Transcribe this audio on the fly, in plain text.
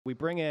We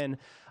bring in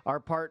our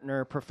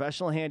partner,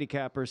 professional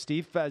handicapper,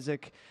 Steve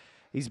Fezzik.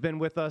 He's been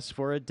with us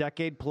for a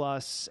decade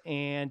plus,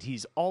 and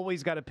he's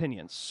always got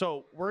opinions.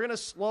 So we're going to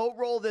slow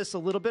roll this a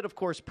little bit. Of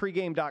course,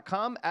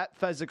 pregame.com, at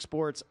Fezzik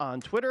Sports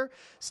on Twitter.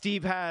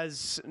 Steve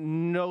has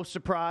no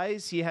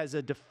surprise. He has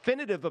a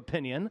definitive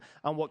opinion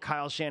on what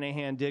Kyle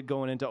Shanahan did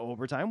going into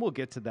overtime. We'll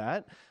get to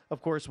that.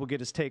 Of course, we'll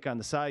get his take on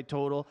the side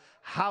total,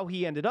 how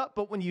he ended up.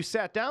 But when you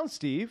sat down,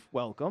 Steve,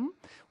 welcome.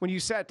 When you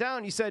sat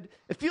down, you said,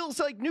 it feels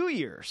like New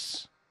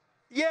Year's.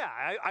 Yeah,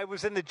 I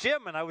was in the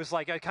gym, and I was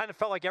like, I kind of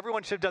felt like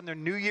everyone should have done their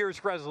New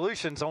Year's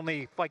resolutions,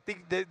 only like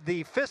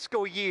the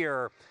fiscal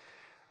year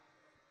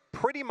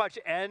pretty much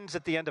ends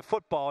at the end of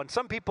football, and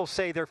some people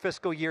say their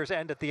fiscal years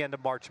end at the end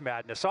of March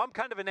Madness. So I'm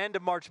kind of an end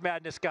of March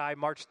Madness guy,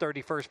 March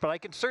 31st, but I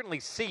can certainly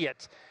see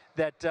it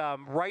that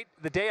right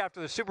the day after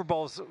the Super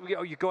Bowls,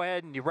 you go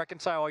ahead and you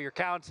reconcile all your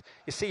counts,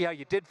 you see how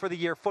you did for the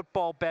year,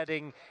 football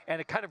betting,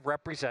 and it kind of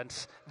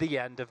represents the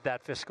end of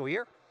that fiscal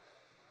year.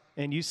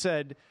 And you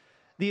said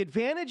the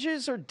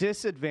advantages or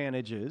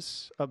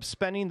disadvantages of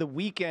spending the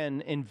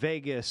weekend in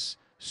Vegas,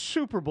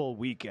 Super Bowl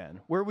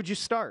weekend, where would you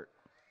start?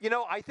 You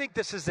know, I think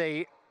this is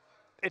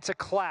it's a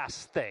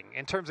class thing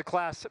in terms of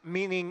class,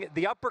 meaning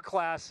the upper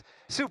class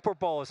Super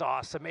Bowl is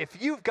awesome.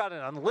 If you've got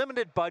an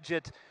unlimited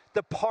budget,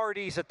 the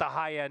parties at the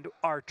high end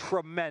are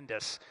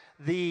tremendous.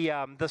 The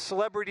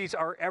celebrities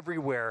are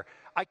everywhere.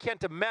 I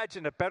can't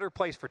imagine a better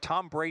place for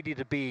Tom Brady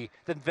to be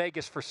than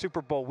Vegas for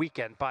Super Bowl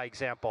weekend, by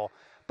example.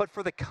 But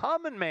for the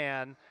common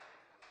man,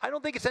 I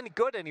don't think it's any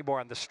good anymore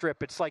on the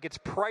Strip. It's like it's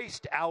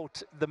priced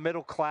out the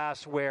middle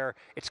class where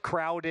it's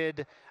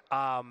crowded.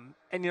 And,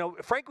 you know,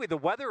 frankly, the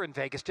weather in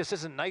Vegas just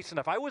isn't nice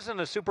enough. I was in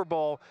a Super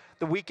Bowl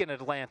the week in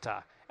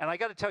Atlanta, and I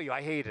got to tell you,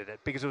 I hated it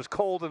because it was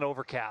cold and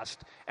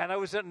overcast. And I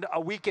was in a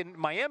week in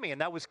Miami,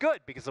 and that was good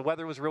because the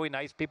weather was really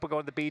nice. People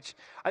going to the beach.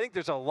 I think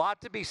there's a lot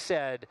to be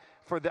said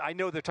for I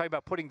know they're talking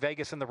about putting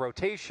Vegas in the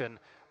rotation,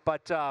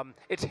 but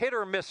it's hit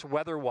or miss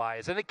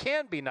weather-wise, and it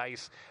can be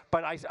nice.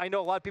 But I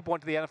know a lot of people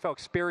went to the NFL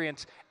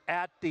Experience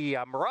at the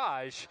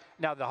Mirage,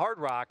 now the Hard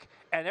Rock,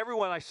 and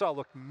everyone I saw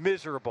looked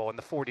miserable in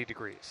the 40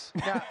 degrees.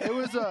 Yeah, it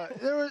was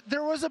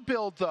there was a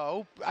build,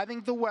 though. I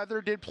think the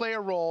weather did play a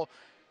role,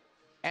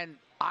 and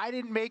I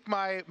didn't make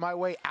my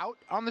way out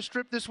on the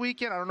Strip this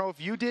weekend. I don't know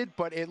if you did,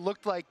 but it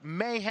looked like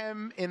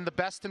mayhem in the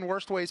best and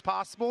worst ways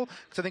possible.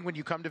 Because I think when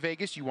you come to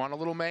Vegas, you want a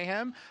little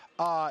mayhem.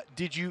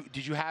 Did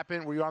you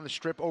happen? Were you on the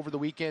Strip over the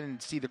weekend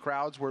and see the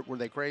crowds? Were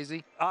they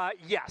crazy?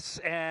 Yes,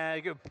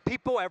 and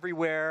people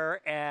everywhere.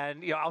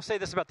 And you know, I'll say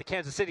this about the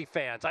Kansas City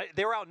fans: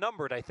 they were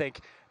outnumbered, I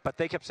think, but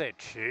they kept saying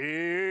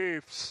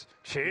Chiefs,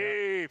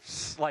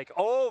 Chiefs, like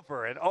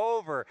over and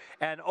over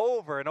and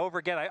over and over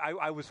again.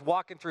 I was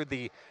walking through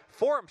the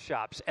Forum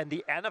Shops, and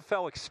the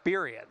NFL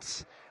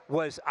Experience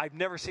was, I've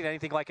never seen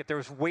anything like it. There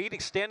was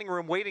standing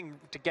room waiting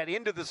to get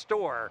into the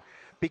store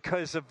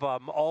because of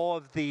all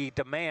of the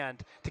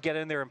demand to get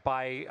in there and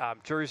buy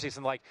jerseys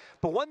and like.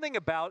 But one thing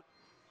about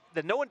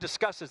that no one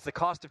discusses, the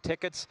cost of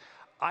tickets.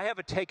 I have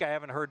a take I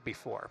haven't heard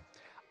before.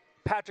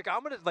 Patrick,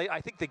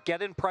 I think the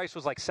get-in price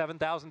was like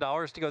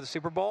 $7,000 to go to the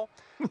Super Bowl.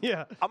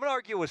 Yeah. I'm going to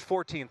argue it was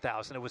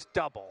 $14,000. It was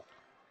double.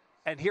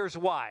 And here's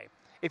why.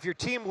 If your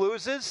team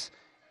loses,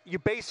 you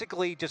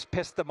basically just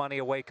piss the money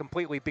away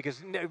completely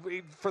because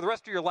for the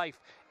rest of your life,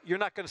 you're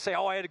not going to say,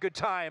 oh, I had a good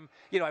time.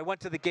 You know, I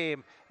went to the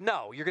game.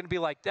 No, you're going to be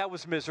like, that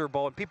was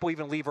miserable. And people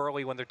even leave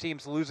early when their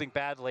team's losing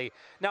badly.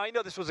 Now, I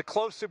know this was a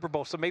close Super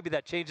Bowl, so maybe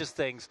that changes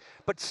things.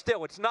 But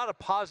still, it's not a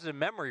positive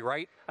memory,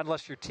 right,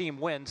 unless your team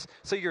wins.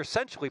 So you're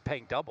essentially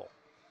paying double.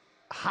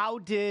 How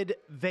did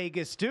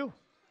Vegas do?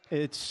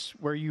 It's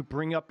where you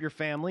bring up your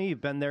family.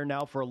 You've been there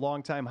now for a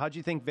long time. How do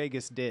you think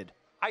Vegas did?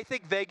 I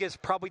think Vegas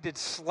probably did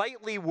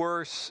slightly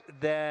worse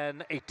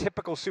than a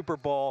typical Super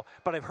Bowl,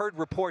 but I've heard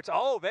reports,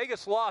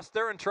 Vegas lost,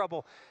 they're in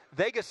trouble.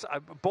 Vegas,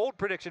 bold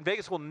prediction,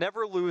 Vegas will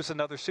never lose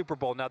another Super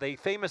Bowl. Now, they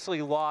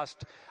famously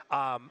lost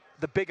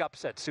the big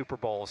upset Super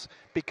Bowls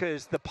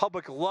because the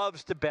public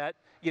loves to bet,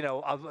 you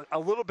know, a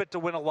little bit to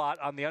win a lot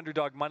on the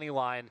underdog money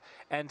line.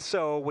 And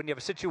so when you have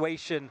a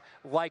situation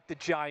like the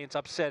Giants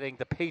upsetting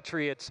the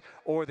Patriots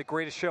or the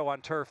greatest show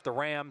on turf, the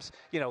Rams,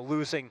 you know,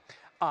 losing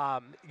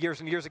years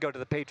and years ago to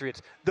the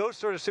Patriots. Those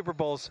sort of Super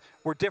Bowls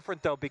were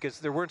different, though, because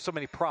there weren't so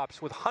many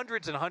props. With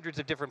hundreds and hundreds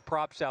of different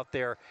props out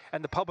there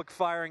and the public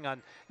firing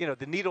on, you know,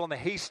 the needle in the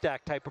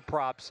haystack type of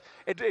props,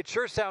 it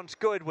sure sounds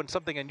good when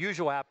something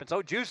unusual happens.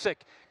 Oh, Jusic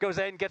goes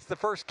in and gets the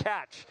first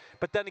catch.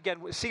 But then again,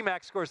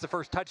 C-Mac scores the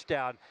first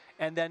touchdown,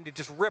 and then to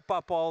just rip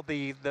up all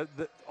the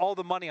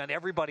money on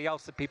everybody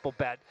else that people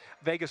bet.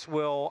 Vegas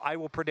I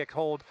will predict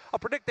hold. I'll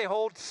predict they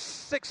hold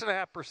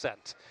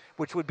 6.5%,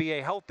 which would be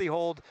a healthy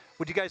hold.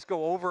 Would you guys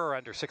go over or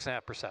under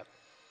 6.5%? I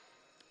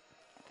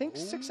think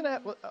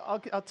 6.5.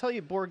 I'll tell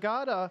you,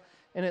 Borgata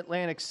in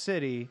Atlantic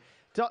City.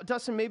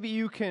 Dustin, maybe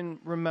you can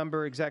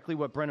remember exactly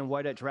what Brendan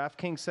White at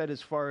DraftKings said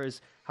as far as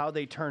how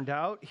they turned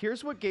out.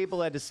 Here's what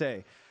Gable had to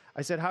say.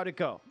 I said, how'd it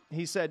go?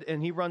 He said,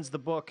 and he runs the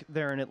book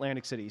there in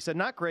Atlantic City. He said,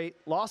 not great.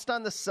 Lost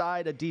on the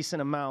side a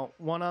decent amount.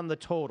 Won on the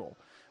total.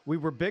 We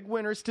were big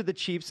winners to the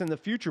Chiefs in the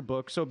future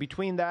book, so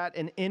between that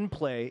and in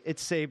play, it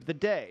saved the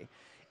day.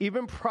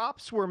 Even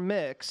props were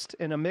mixed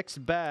in a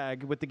mixed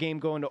bag with the game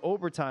going to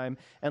overtime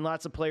and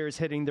lots of players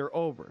hitting their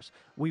overs.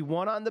 We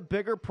won on the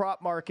bigger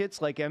prop markets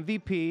like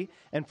MVP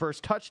and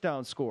first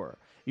touchdown score.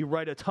 You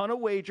write a ton of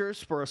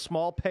wagers for a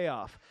small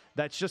payoff.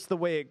 That's just the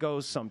way it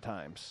goes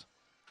sometimes.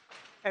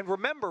 And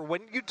remember,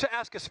 when you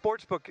ask a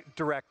sportsbook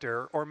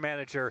director or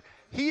manager,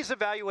 he's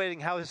evaluating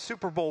how his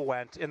Super Bowl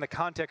went in the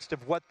context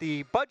of what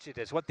the budget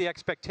is, what the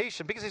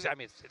expectation, because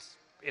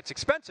it's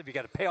expensive. You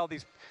got to pay all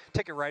these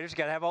ticket writers. You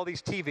got to have all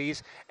these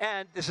TVs,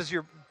 and this is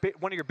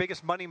one of your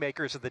biggest money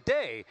makers of the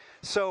day.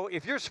 So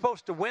if you're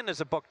supposed to win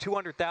as a book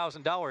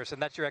 $200,000, and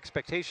that's your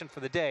expectation for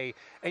the day,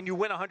 and you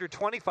win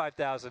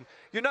 $125,000,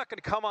 you're not going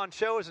to come on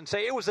shows and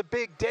say it was a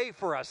big day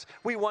for us.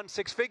 We won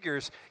six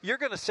figures. You're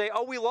going to say,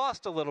 oh, we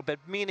lost a little bit,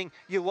 meaning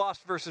you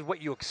lost versus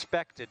what you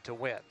expected to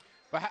win.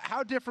 But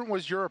how different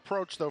was your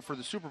approach, though, for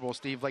the Super Bowl,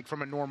 Steve? Like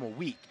from a normal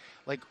week,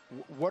 like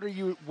what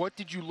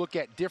did you look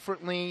at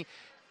differently?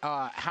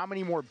 How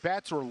many more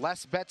bets or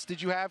less bets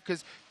did you have?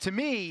 Because to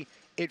me,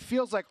 it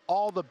feels like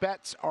all the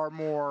bets are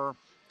more,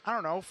 I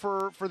don't know,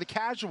 for the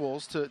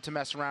casuals to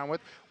mess around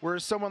with,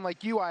 whereas someone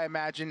like you, I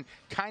imagine,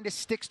 kind of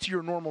sticks to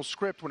your normal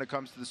script when it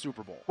comes to the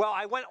Super Bowl. Well,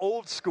 I went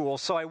old school,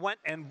 so I went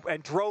and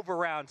drove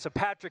around. So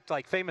Patrick,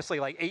 famously,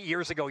 8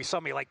 years ago, he saw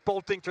me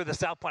bolting through the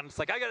South Pond. It's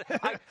like I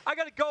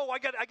gotta go.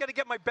 I gotta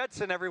get my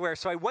bets in everywhere.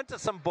 So I went to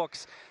some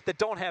books that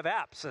don't have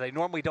apps that I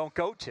normally don't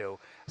go to.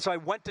 So I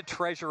went to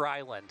Treasure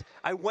Island.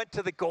 I went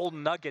to the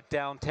Golden Nugget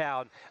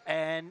downtown,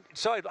 and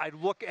so I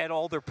look at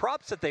all their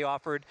props that they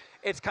offered.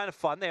 It's kind of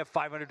fun. They have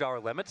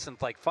 $500 limits, and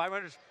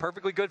 $500 is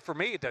perfectly good for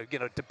me to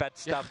bet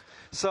stuff. Yeah.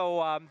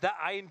 So that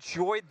I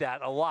enjoyed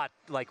that a lot.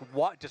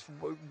 Just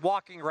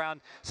walking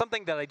around,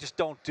 something that I just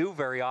don't do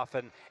very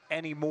often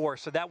anymore.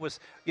 So that was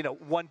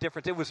one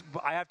difference. It was,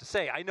 I have to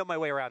say, I know my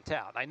way around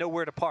town. I know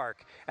where to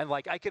park, and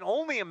I can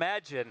only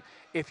imagine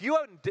if you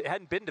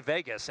hadn't been to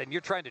Vegas and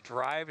you're trying to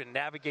drive and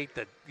navigate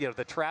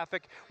the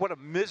traffic, what a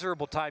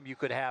miserable time you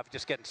could have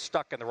just getting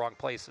stuck in the wrong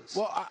places.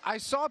 Well, I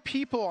saw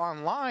people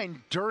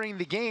online during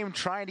the game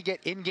trying to get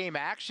in-game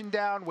action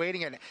down,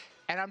 waiting, and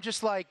I'm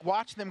just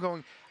watching them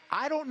going,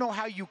 I don't know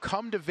how you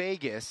come to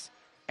Vegas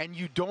and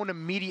you don't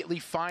immediately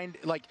find,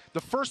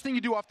 the first thing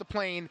you do off the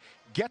plane,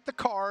 get the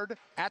card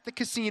at the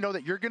casino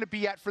that you're going to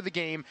be at for the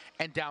game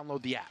and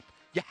download the app.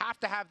 You have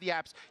to have the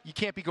apps. You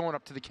can't be going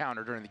up to the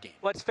counter during the game.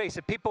 Let's face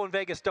it, people in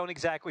Vegas don't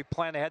exactly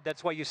plan ahead.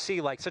 That's why you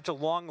see such a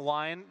long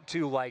line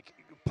to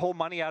pull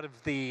money out of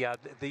the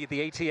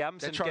ATMs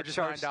that and charges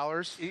get charged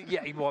 $9.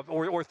 Yeah,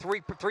 or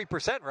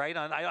 3%, right?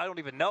 I don't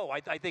even know.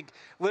 I think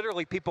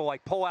literally people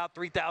pull out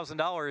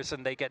 $3,000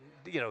 and they get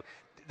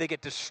they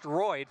get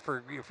destroyed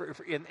for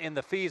in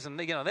the fees, and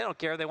they don't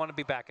care. They want to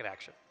be back in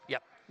action.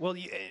 Yep. Well,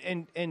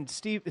 and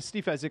Steve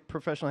Fezzik,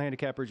 professional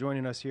handicapper,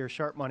 joining us here.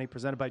 Sharp Money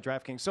presented by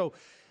DraftKings. So,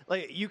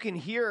 you can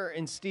hear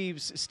in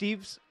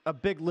Steve's a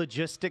big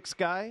logistics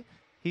guy.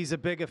 He's a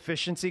big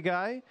efficiency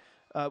guy.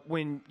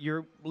 When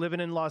you're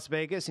living in Las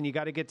Vegas and you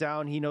got to get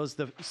down, he knows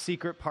the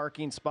secret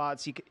parking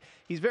spots.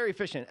 He's very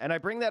efficient, and I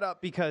bring that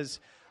up because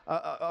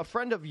a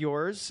friend of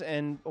yours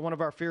and one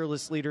of our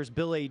fearless leaders,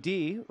 Bill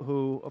A.D.,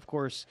 who, of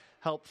course,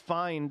 helped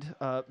find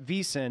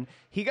VSiN,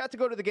 he got to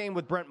go to the game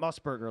with Brent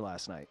Musburger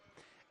last night.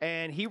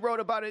 And he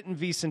wrote about it in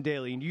VSiN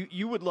Daily. And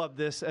you would love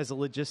this as a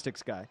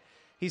logistics guy.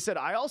 He said,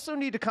 I also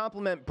need to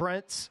compliment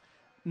Brent's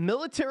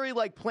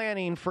military-like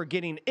planning for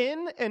getting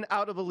in and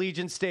out of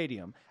Allegiant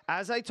Stadium.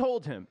 As I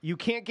told him, you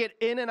can't get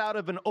in and out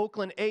of an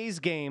Oakland A's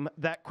game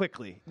that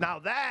quickly.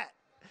 Now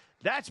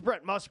that's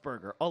Brent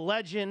Musburger, a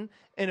legend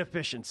in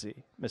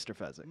efficiency, Mr.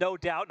 Fezzik. No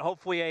doubt, and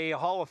hopefully a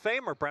Hall of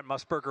Famer, Brent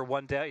Musburger,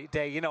 one day.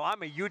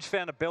 I'm a huge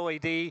fan of Bill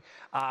A.D.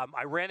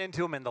 I ran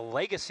into him in the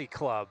Legacy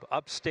Club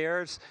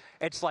upstairs.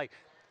 It's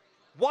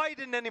why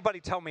didn't anybody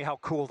tell me how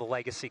cool the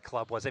Legacy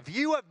Club was? If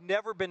you have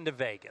never been to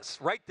Vegas,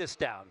 write this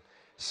down.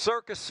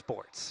 Circus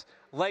Sports,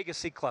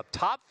 Legacy Club,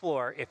 top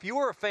floor. If you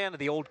were a fan of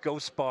the old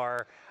Ghost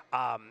Bar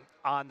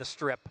on the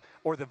Strip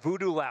or the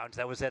Voodoo Lounge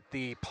that was at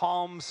the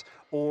Palms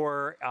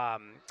or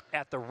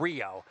at the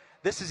Rio,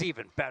 this is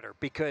even better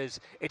because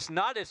it's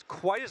not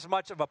quite as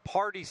much of a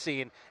party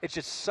scene. It's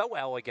just so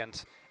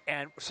elegant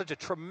and such a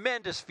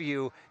tremendous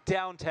view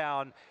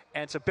downtown.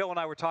 And so Bill and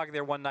I were talking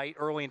there one night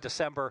early in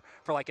December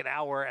for an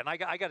hour. And I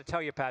got to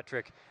tell you,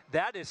 Patrick,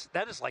 that is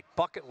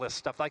bucket list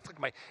stuff.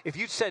 If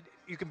you said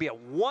you can be at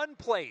one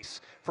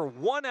place for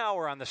 1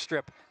 hour on the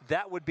Strip,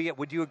 that would be it.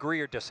 Would you agree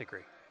or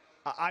disagree?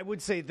 I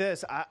would say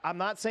this. I'm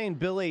not saying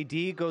Bill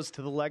A.D. goes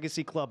to the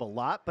Legacy Club a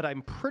lot, but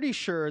I'm pretty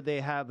sure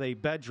they have a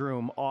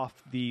bedroom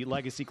off the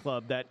Legacy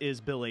Club that is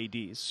Bill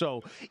A.D.'s.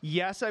 So,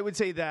 yes, I would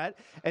say that.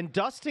 And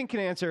Dustin can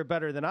answer it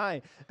better than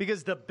I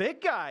because the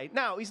big guy,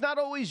 now, he's not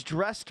always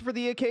dressed for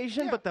the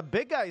occasion, but the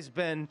big guy's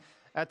been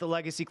at the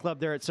Legacy Club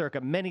there at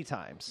Circa many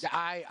times.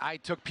 I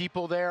took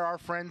people there. Our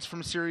friends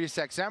from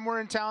SiriusXM were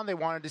in town. They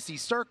wanted to see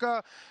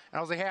Circa. And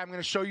I was like, hey, I'm going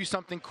to show you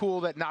something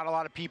cool that not a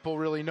lot of people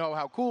really know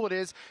how cool it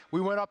is. We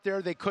went up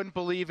there. They couldn't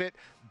believe it.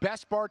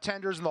 Best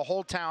bartenders in the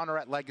whole town are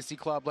at Legacy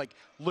Club, like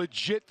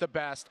legit the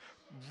best.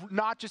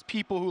 Not just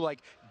people who like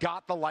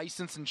got the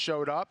license and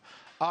showed up.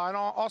 And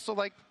also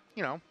like,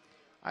 you know,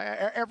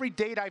 every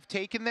date I've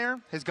taken there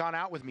has gone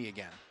out with me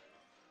again.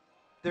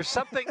 There's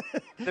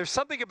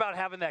something about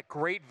having that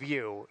great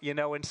view, you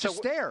know, and so just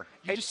stare.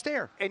 Just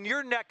stare. In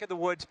your neck of the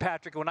woods,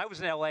 Patrick, when I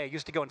was in LA, I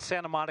used to go in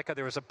Santa Monica.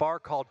 There was a bar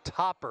called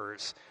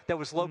Toppers that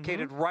was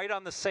located right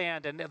on the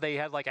sand, and they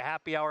had like a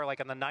happy hour like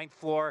on the 9th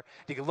floor.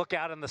 You could look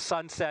out on the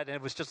sunset, and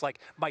it was just like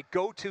my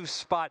go-to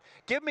spot.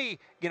 Give me,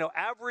 you know,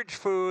 average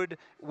food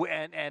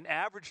and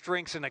average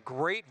drinks and a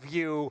great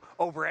view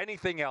over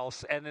anything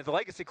else. And the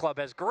Legacy Club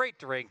has great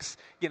drinks,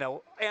 you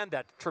know, and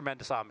that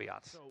tremendous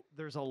ambiance. So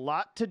there's a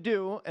lot to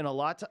do and a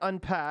lot to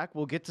unpack.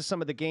 We'll get to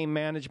some of the game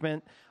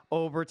management,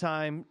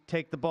 overtime,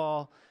 take the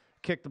ball,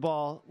 kick the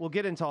ball. We'll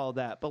get into all of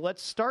that. But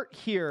let's start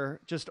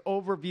here, just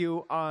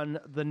overview on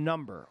the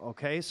number,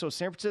 okay? So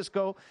San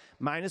Francisco,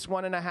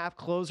 -1.5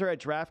 closer at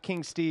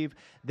DraftKings, Steve.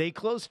 They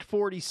closed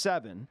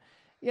 47.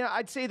 Yeah,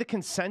 I'd say the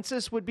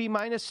consensus would be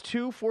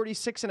 -2,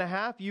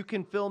 46.5. You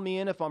can fill me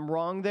in if I'm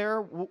wrong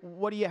there.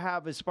 What do you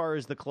have as far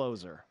as the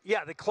closer?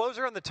 Yeah, the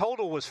closer on the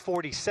total was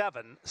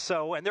 47.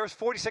 So, and there was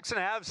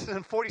 46.5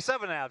 and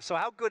 47.5. So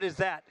how good is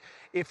that?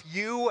 If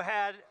you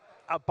had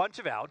a bunch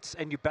of outs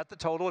and you bet the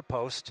total at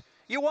post,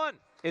 you won.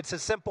 It's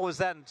as simple as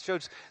that. And it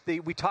shows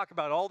we talk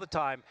about it all the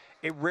time.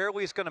 It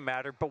rarely is going to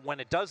matter, but when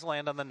it does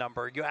land on the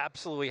number, you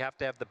absolutely have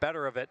to have the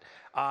better of it.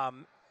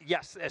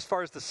 Yes, as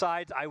far as the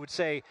sides, I would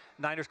say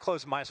Niners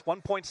closed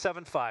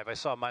 -1.75. I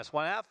saw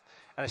 -1.5,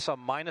 and I saw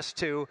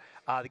 -2.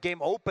 The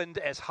game opened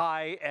as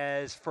high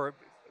as for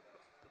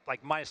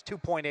like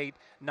 -2.8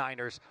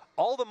 Niners.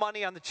 All the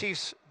money on the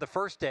Chiefs the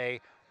first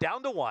day,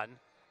 down to 1.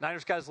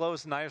 Niners got as low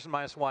as the Niners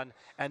 -1,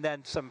 and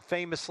then some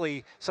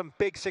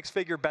big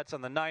six-figure bets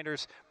on the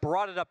Niners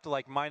brought it up to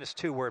like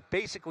 -2, where it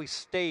basically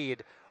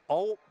stayed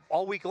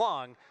all week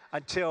long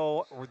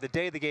until the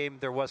day of the game.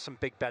 There was some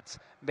big bets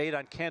made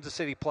on Kansas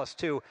City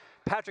 +2.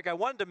 Patrick, I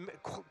wanted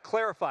to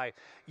clarify.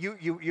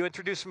 You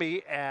introduced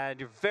me, and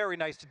you're very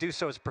nice to do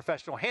so as a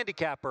professional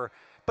handicapper,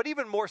 but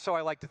even more so,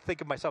 I like to think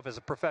of myself as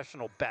a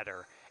professional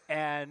bettor.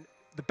 And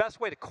the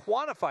best way to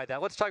quantify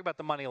that, let's talk about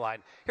the money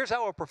line. Here's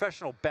how a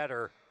professional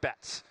bettor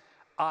bets.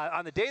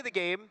 On the day of the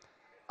game,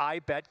 I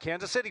bet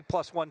Kansas City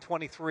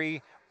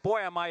 +123. Boy,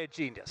 am I a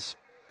genius.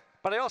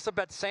 But I also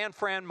bet San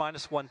Fran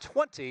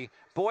 -120.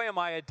 Boy, am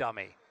I a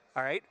dummy.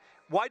 All right?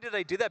 Why did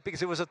I do that?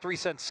 Because it was a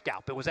 3-cent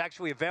scalp. It was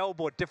actually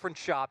available at different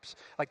shops.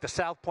 Like the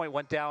South Point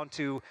went down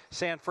to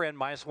San Fran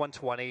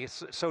 -120.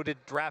 So did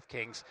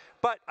DraftKings.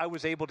 But I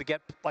was able to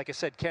get, like I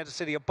said, Kansas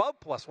City above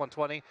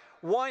 +120.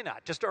 Why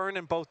not? Just earn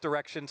in both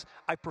directions.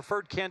 I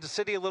preferred Kansas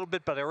City a little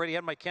bit, but I already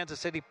had my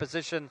Kansas City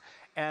position.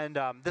 And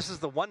this is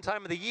the one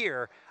time of the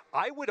year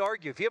I would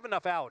argue if you have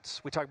enough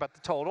outs, we talk about the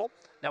total,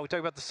 now we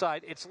talk about the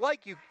side, it's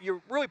like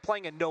you're really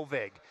playing at no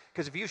vig.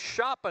 Because if you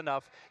shop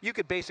enough, you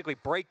could basically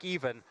break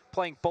even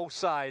playing both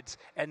sides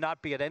and not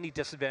be at any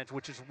disadvantage,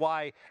 which is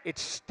why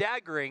it's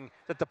staggering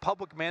that the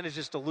public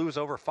manages to lose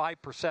over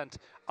 5%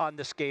 on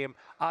this game.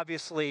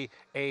 Obviously,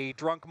 a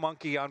drunk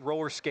monkey on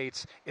roller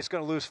skates is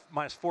going to lose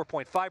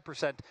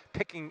 -4.5%,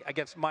 picking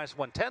against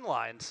 -110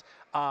 lines.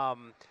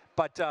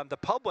 But the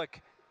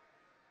public,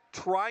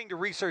 trying to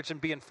research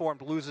and be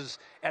informed, loses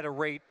at a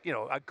rate,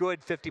 a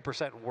good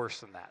 50% worse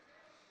than that.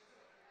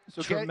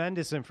 So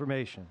tremendous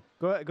information.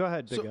 Go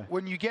ahead, big guy.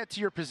 When you get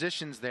to your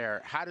positions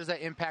there, how does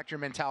that impact your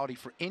mentality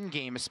for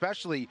in-game,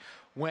 especially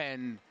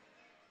when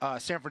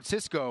San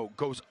Francisco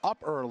goes up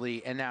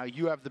early and now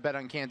you have the bet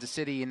on Kansas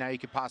City and now you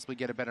could possibly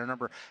get a better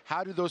number?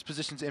 How do those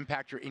positions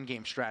impact your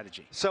in-game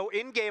strategy? So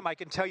in-game, I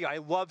can tell you I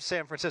love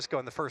San Francisco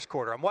in the first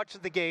quarter. I'm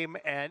watching the game,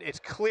 and it's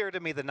clear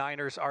to me the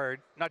Niners are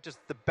not just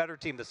the better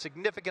team, the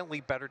significantly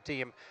better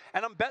team,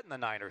 and I'm betting the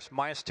Niners,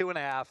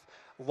 -2.5,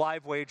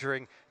 live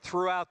wagering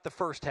throughout the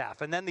first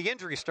half. And then the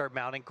injuries start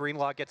mounting.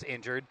 Greenlaw gets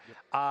injured.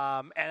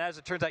 And as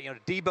it turns out,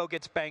 Debo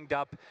gets banged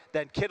up.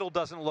 Then Kittle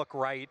doesn't look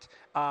right.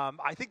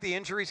 I think the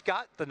injuries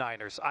got the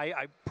Niners.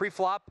 I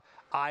pre-flop,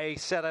 I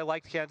said I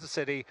liked Kansas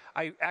City.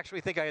 I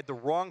actually think I had the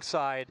wrong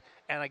side,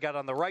 and I got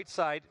on the right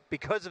side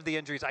because of the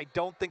injuries. I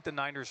don't think the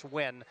Niners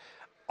win.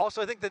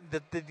 Also, I think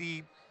that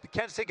the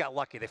Kansas City got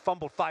lucky. They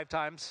fumbled 5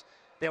 times.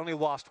 They only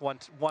lost one.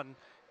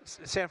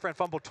 San Fran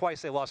fumbled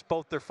twice. They lost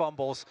both their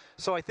fumbles.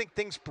 So I think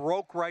things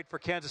broke right for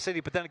Kansas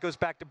City, but then it goes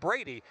back to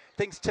Brady.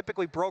 Things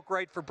typically broke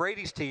right for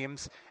Brady's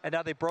teams, and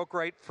now they broke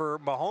right for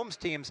Mahomes'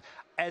 teams.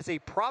 As a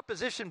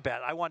proposition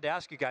bet, I wanted to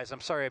ask you guys,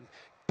 I'm sorry,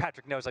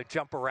 Patrick knows I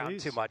jump around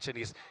too much, and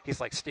he's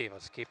like, Steve,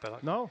 let's keep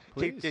it. No,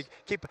 please.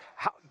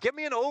 Give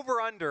me an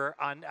over-under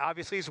on,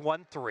 obviously he's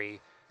won 3.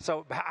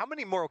 So how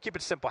many more, we'll keep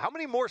it simple, how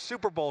many more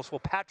Super Bowls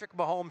will Patrick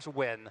Mahomes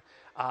win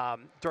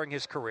during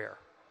his career?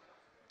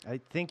 I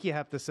think you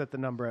have to set the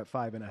number at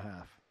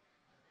 5.5.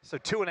 So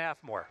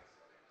 2.5 more.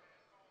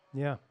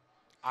 Yeah.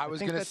 I was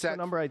think going to that's set the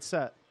number I'd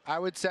set. I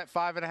would set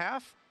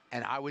 5.5,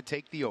 and I would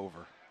take the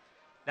over.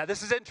 Now,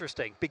 this is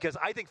interesting because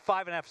I think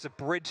 5.5 is a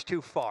bridge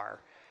too far.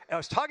 And I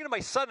was talking to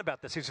my son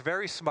about this. He's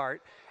very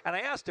smart. And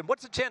I asked him,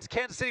 what's the chance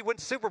Kansas City wins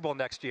the Super Bowl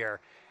next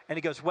year? And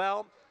he goes,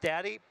 well,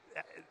 Daddy,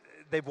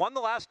 they've won the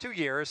last 2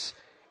 years,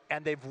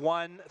 and they've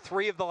won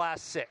 3 of the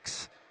last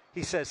 6.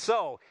 He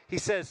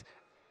says,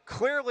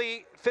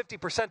 clearly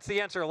 50% is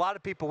the answer. A lot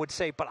of people would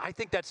say, but I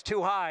think that's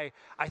too high.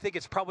 I think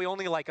it's probably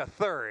only like a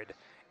third.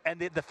 And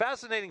the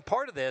fascinating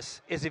part of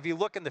this is if you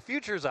look in the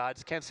futures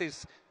odds, Kansas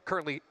City's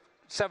currently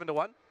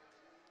 7-1.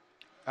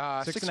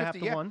 6.5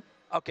 to 1.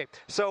 Okay,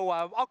 so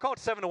I'll call it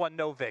 7-1,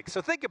 no vig.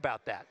 So think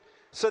about that.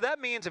 So that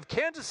means if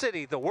Kansas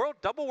City, the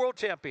double world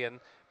champion,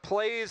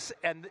 plays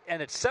and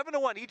it's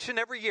 7-1 each and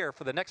every year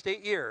for the next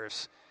 8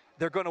 years,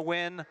 they're going to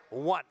win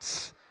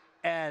once.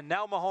 And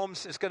now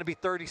Mahomes is going to be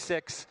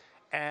 36,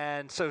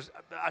 and so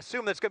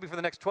assume that's going to be for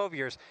the next 12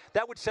 years.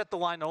 That would set the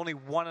line to only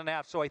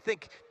 1.5. So I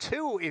think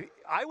 2.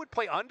 I would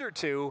play under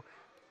 2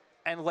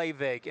 and lay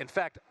vig. In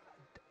fact,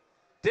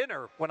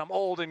 Dinner, when I'm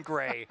old and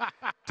gray.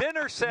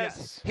 Dinner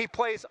says he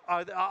plays,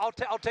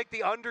 I'll take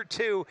the under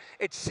 2.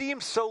 It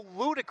seems so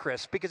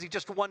ludicrous because he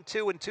just won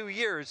 2 in 2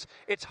 years.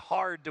 It's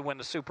hard to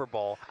win a Super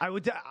Bowl. I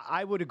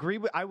would agree.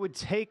 I would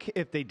take,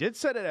 if they did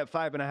set it at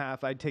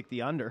 5.5, I'd take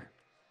the under.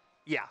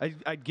 Yeah.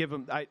 I'd give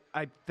him,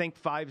 I think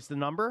 5 is the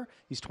number.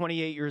 He's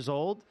 28 years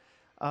old.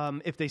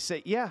 If they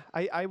say,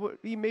 I would,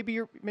 maybe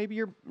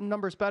your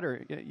number's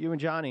better. You and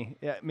Johnny,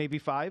 maybe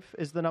 5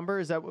 is the number.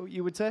 Is that what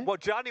you would say? Well,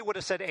 Johnny would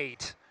have said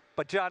 8.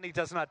 But Johnny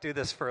does not do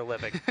this for a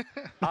living.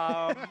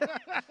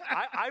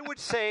 I would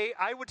say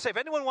if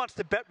anyone wants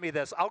to bet me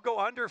this, I'll go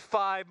under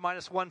 5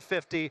 minus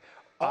 150.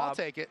 I'll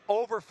take it.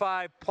 Over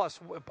 5 plus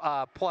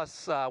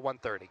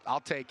 130. I'll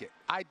take it.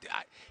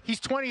 He's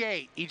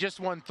 28. He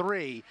just won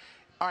 3.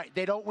 All right,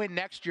 they don't win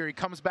next year. He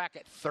comes back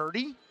at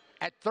 30.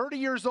 At 30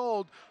 years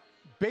old,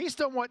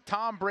 based on what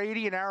Tom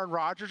Brady and Aaron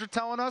Rodgers are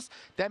telling us,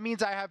 that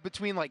means I have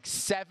between like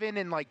 7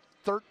 and like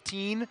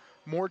 13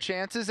 more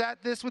chances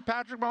at this with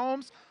Patrick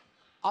Mahomes.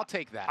 I'll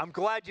take that. I'm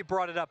glad you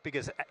brought it up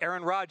because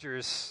Aaron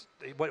Rodgers,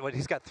 what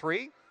he's got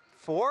 3,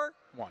 4?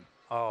 1.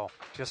 Oh,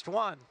 just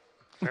 1.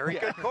 Very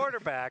good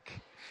quarterback.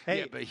 Hey,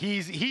 yeah, but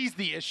he's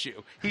the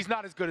issue. He's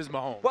not as good as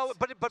Mahomes. Well,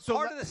 but so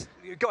part of this.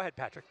 Go ahead,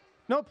 Patrick.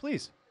 No,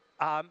 please.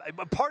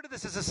 Part of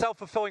this is a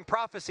self-fulfilling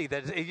prophecy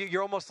that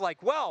you're almost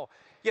like, well,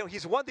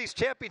 he's won these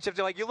championships.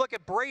 Like you look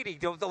at Brady,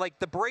 like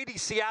the Brady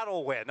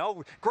Seattle win.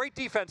 Oh, great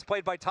defense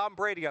played by Tom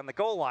Brady on the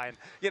goal line.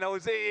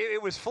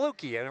 It was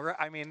fluky.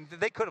 I mean,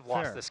 they could have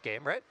lost this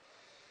game, right?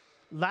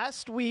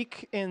 Last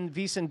week in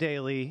VSiN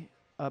Daily,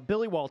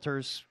 Billy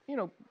Walters,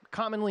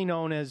 commonly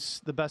known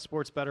as the best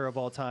sports bettor of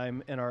all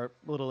time in our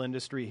little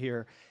industry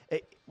here.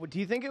 Do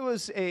you think it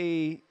was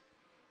a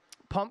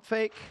pump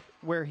fake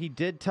where he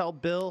did tell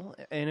Bill,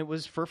 and it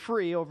was for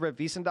free over at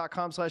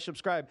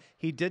VSiN.com/subscribe,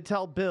 he did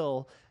tell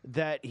Bill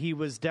that he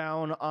was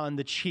down on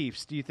the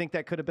Chiefs. Do you think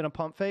that could have been a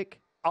pump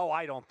fake? Oh,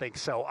 I don't think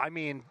so. I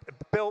mean,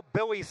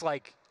 Billy's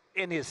like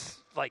in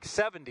his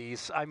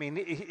 70s. I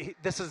mean,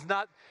 this is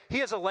not. He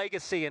has a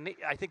legacy, and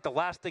I think the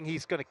last thing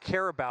he's going to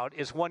care about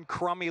is one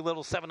crummy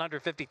little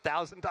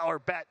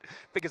 $750,000 bet,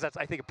 because that's,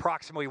 I think,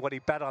 approximately what he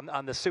bet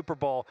on the Super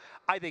Bowl.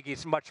 I think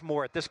he's much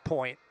more at this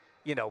point.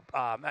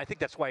 I think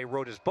that's why he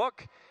wrote his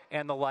book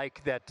and the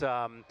like, that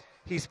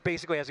he's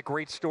basically has a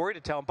great story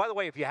to tell. And by the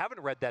way, if you haven't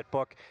read that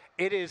book,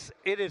 it is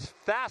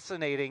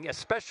fascinating,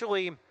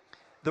 especially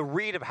the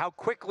read of how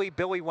quickly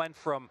Billy went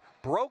from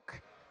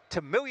broke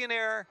to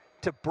millionaire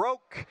to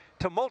broke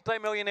to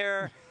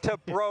multimillionaire to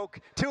broke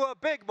to a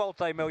big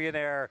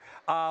multimillionaire.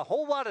 A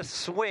whole lot of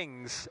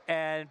swings,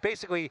 and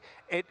basically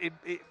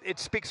it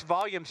speaks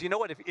volumes. You know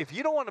what? If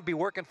you don't want to be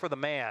working for the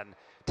man,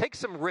 take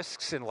some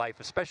risks in life,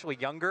 especially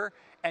younger,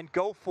 and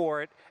go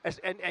for it.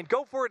 And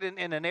go for it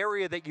in an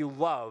area that you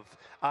love.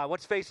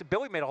 Let's face it,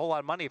 Billy made a whole lot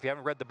of money, if you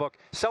haven't read the book,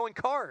 selling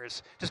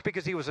cars, just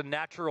because he was a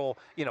natural,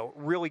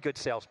 really good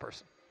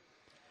salesperson.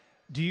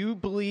 Do you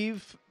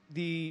believe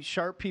the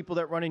sharp people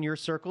that run in your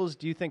circles,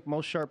 do you think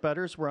most sharp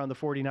bettors were on the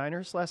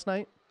 49ers last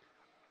night?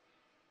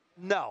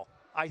 No.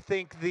 I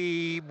think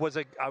was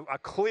a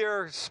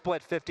clear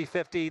split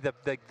 50-50.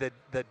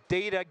 The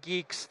data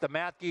geeks, the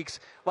math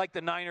geeks, like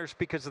the Niners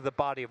because of the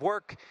body of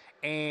work,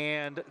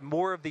 and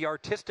more of the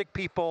artistic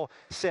people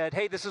said,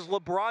 hey, this is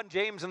LeBron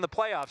James in the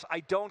playoffs.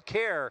 I don't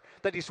care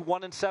that he's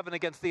 1-7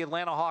 against the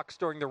Atlanta Hawks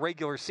during the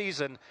regular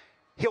season.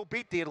 He'll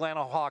beat the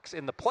Atlanta Hawks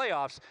in the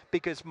playoffs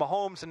because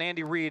Mahomes and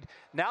Andy Reid,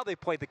 now they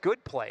play the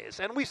good plays.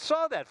 And we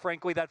saw that,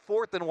 frankly, that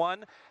 4th and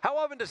 1. How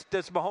often does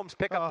Mahomes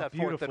pick up that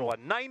 4th and 1?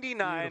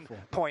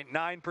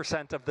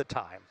 99.9% of the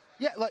time.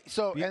 Yeah,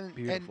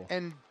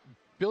 and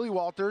Billy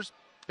Walters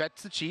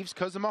bets the Chiefs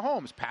because of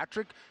Mahomes.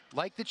 Patrick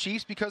liked the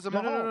Chiefs because of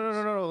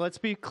Mahomes. No. Let's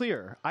be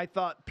clear. I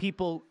thought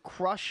people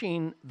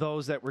crushing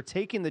those that were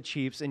taking the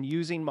Chiefs and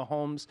using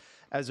Mahomes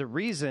as a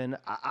reason,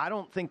 I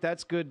don't think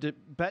that's good to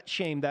bet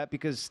shame that,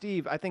 because,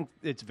 Steve, I think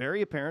it's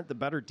very apparent the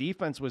better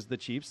defense was the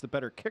Chiefs, the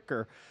better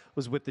kicker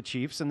was with the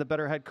Chiefs, and the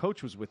better head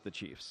coach was with the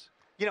Chiefs.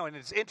 and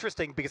it's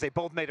interesting because they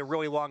both made a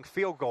really long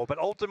field goal, but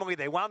ultimately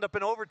they wound up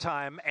in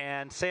overtime,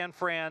 and San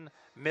Fran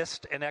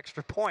missed an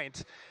extra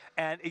point.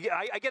 And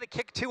I get a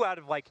kick, too, out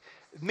of,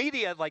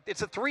 media.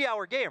 It's a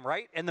 3-hour game,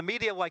 right? And the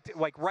media,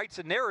 writes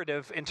a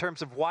narrative in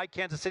terms of why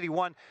Kansas City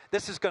won.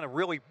 This is going to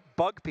really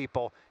bug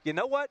people. You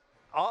know what?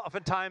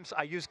 Oftentimes,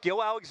 I use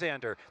Gil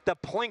Alexander, the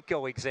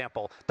Plinko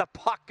example. The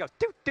puck goes,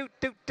 doot, doot,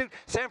 doot, doot.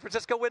 San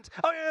Francisco wins.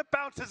 Oh, yeah, it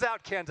bounces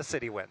out. Kansas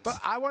City wins. But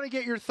I want to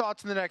get your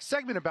thoughts in the next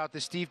segment about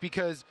this, Steve,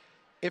 because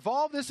if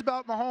all this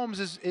about Mahomes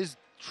is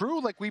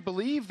true, like we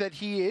believe that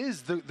he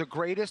is the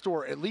greatest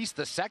or at least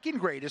the second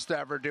greatest to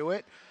ever do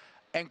it,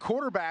 and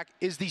quarterback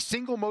is the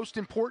single most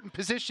important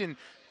position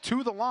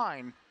to the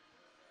line,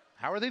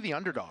 how are they the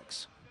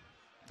underdogs?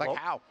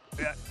 How?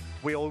 Yeah,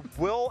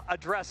 we'll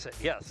address it,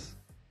 yes.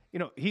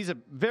 He's a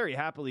very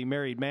happily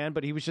married man,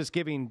 but he was just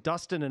giving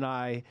Dustin and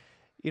I,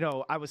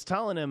 I was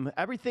telling him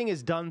everything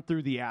is done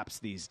through the apps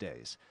these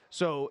days.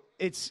 So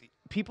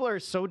people are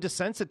so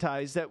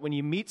desensitized that when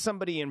you meet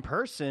somebody in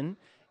person,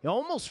 you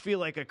almost feel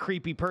like a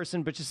creepy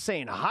person, but just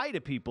saying hi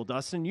to people,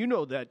 Dustin.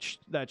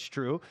 That's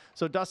true.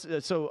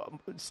 So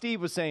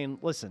Steve was saying,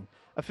 listen,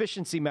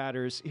 efficiency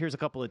matters. Here's a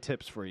couple of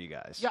tips for you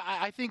guys. Yeah,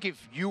 I think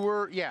if you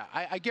were,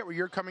 I get where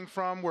you're coming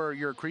from, where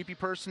you're a creepy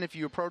person if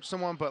you approach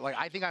someone, but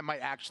I think I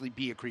might actually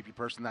be a creepy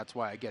person. That's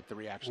why I get the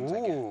reactions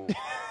I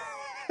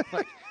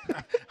get.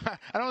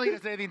 I don't think it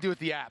has anything to do with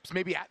the apps.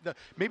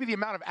 Maybe the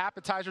amount of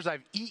appetizers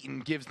I've eaten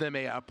gives them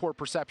a poor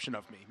perception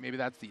of me. Maybe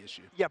that's the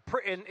issue. Yeah,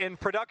 in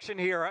production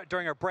here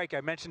during our break,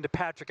 I mentioned to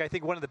Patrick, I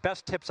think one of the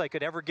best tips I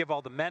could ever give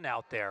all the men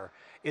out there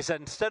is that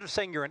instead of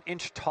saying you're an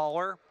inch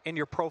taller in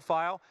your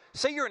profile,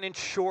 say you're an inch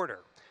shorter.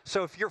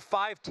 So if you're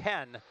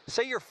 5'10",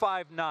 say you're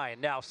 5'9".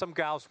 Now, some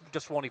gals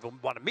just won't even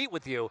want to meet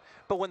with you,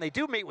 but when they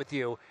do meet with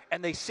you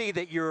and they see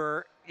that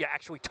you're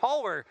actually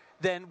taller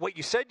than what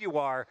you said you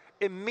are,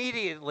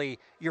 immediately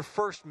your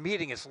first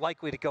meeting is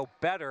likely to go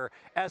better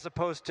as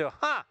opposed to,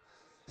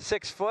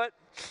 6 foot?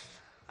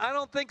 I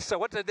don't think so.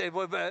 What's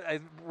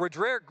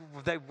Rodrigo?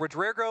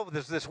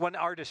 There's this one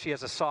artist, she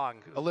has a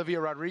song. Olivia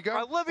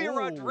Rodrigo?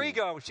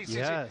 Rodrigo. She's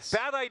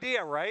bad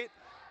idea, right?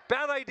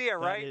 Bad idea,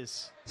 right? That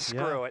is.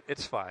 Screw it.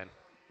 It's fine.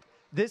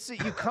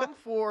 You come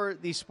for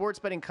the sports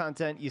betting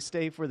content, you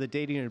stay for the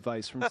dating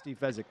advice from Steve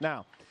Fezzik.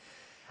 Now,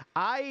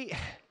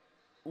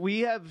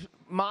 we have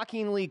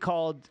mockingly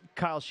called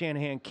Kyle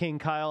Shanahan King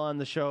Kyle on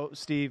the show,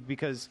 Steve,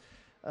 because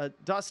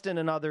Dustin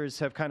and others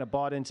have kind of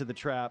bought into the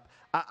trap.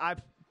 I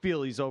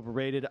feel he's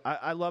overrated.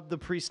 I love the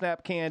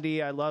pre-snap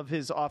candy. I love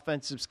his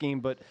offensive scheme,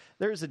 but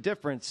there's a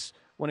difference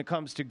when it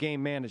comes to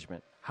game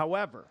management.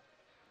 However,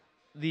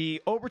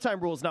 the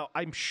overtime rules, now,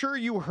 I'm sure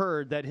you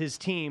heard that his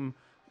team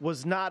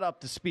was not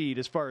up to speed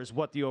as far as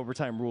what the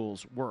overtime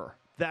rules were.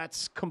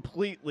 That's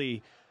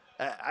completely,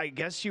 I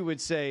guess you would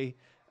say,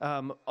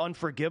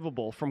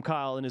 unforgivable from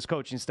Kyle and his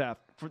coaching staff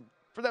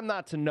for them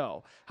not to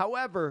know.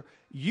 However,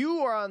 you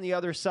are on the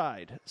other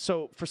side.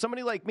 So for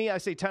somebody like me, I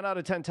say 10 out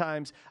of 10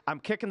 times,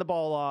 I'm kicking the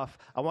ball off.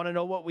 I want to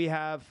know what we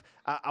have.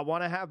 I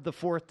want to have the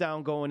fourth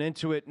down going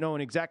into it, knowing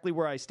exactly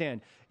where I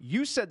stand.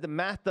 You said the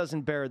math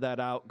doesn't bear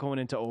that out going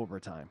into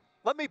overtime.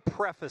 Let me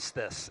preface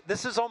this.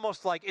 This is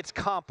almost like it's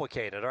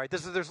complicated, all right?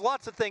 There's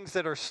lots of things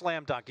that are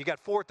slam dunk. You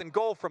got 4th and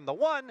goal from the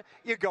 1,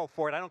 you go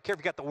for it. I don't care if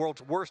you got the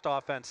world's worst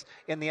offense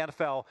in the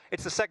NFL.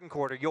 It's the second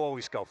quarter. You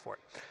always go for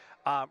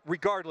it,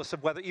 regardless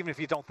of whether, even if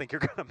you don't think you're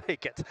going to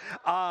make it.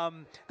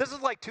 This is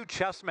like two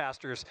chess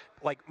masters,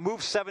 like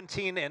move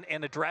 17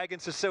 and a Dragon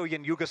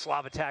Sicilian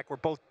Yugoslav attack where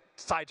both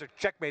sides are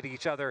checkmating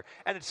each other,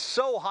 and it's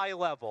so high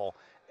level.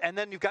 And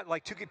then you've got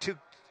like two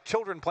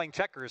children playing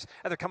checkers,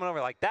 and they're coming over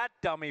like, that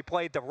dummy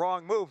played the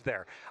wrong move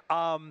there.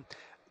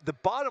 The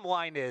bottom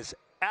line is,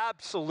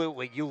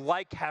 absolutely, you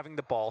like having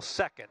the ball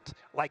second,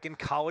 like in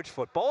college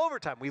football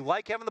overtime. We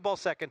like having the ball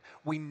second.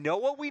 We know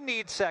what we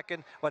need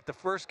second. Let the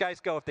first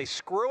guys go. If they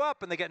screw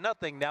up and they get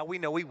nothing, now we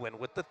know we win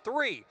with the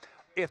 3.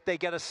 If they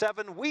get a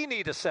 7, we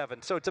need a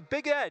 7. So it's a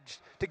big edge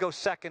to go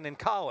second in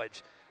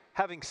college.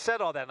 Having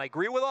said all that, and I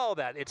agree with all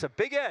that, it's a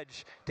big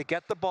edge to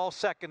get the ball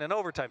second in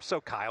overtime. So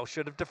Kyle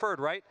should have deferred,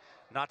 right?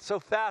 Not so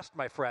fast,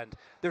 my friend.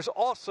 There's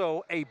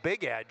also a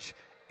big edge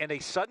in a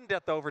sudden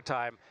death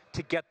overtime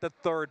to get the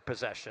third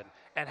possession.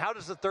 And how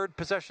does the third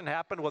possession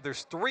happen? Well,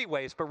 there's 3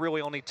 ways, but really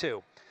only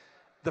 2.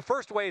 The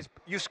first way is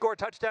you score a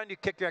touchdown, you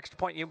kick your extra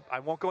point. I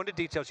won't go into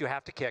details. You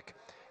have to kick.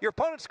 Your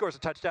opponent scores a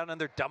touchdown,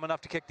 and they're dumb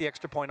enough to kick the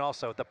extra point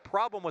also. The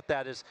problem with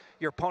that is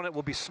your opponent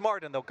will be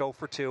smart, and they'll go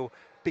for 2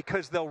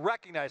 because they'll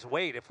recognize,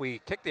 wait, if we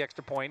kick the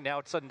extra point, now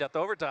it's sudden death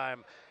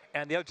overtime,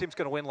 and the other team's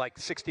going to win like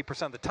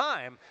 60% of the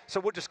time, so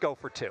we'll just go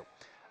for 2.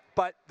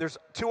 But there's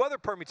 2 other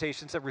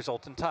permutations that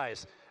result in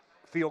ties.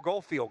 Field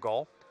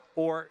goal,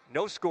 or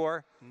no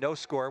score,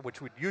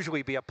 which would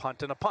usually be a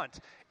punt and a punt.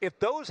 If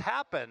those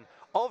happen,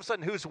 all of a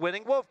sudden who's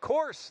winning? Well, of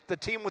course, the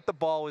team with the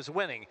ball is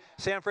winning.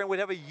 San Fran would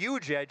have a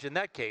huge edge in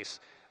that case.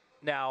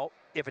 Now,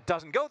 if it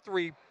doesn't go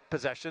 3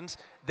 possessions,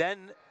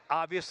 then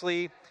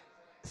obviously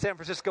San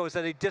Francisco is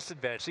at a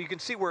disadvantage. So you can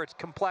see where it's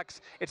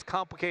complex, it's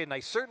complicated, and I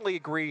certainly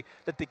agree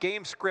that the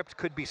game script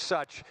could be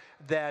such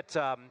that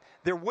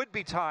there would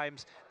be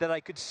times that I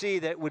could see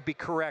that it would be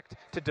correct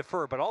to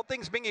defer. But all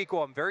things being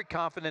equal, I'm very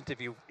confident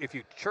if you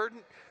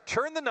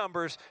churn the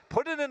numbers,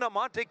 put it in a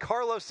Monte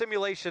Carlo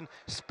simulation,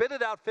 spit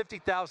it out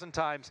 50,000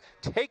 times,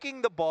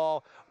 taking the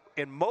ball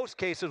in most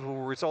cases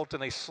will result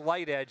in a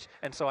slight edge.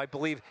 And so I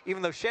believe,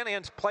 even though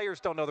Shanahan's players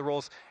don't know the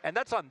rules, and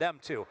that's on them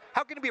too.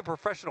 How can you be a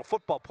professional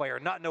football player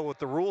and not know what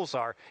the rules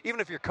are, even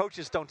if your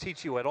coaches don't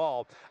teach you at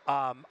all?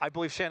 I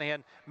believe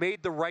Shanahan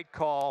made the right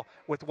call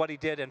with what he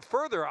did. And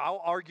further,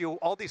 I'll argue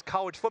all these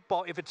college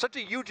football, if it's such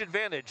a huge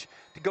advantage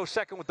to go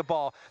second with the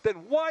ball, then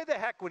why the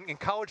heck when in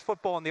college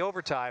football in the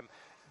overtime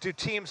do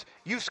teams,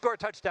 you score a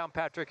touchdown,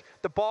 Patrick,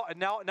 the ball, and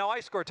now I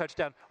score a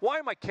touchdown. Why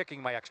am I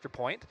kicking my extra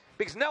point?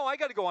 Because now I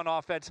got to go on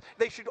offense.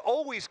 They should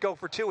always go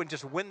for 2 and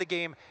just win the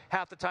game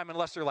half the time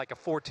unless they're like a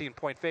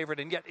 14-point favorite,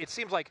 and yet it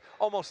seems like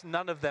almost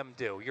none of them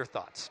do. Your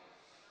thoughts?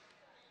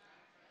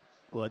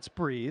 Let's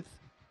breathe.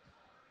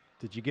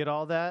 Did you get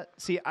all that?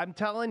 See, I'm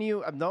telling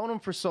you, I've known him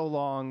for so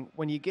long.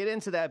 When you get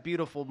into that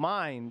beautiful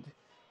mind,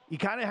 you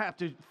kind of have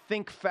to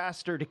think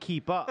faster to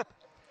keep up.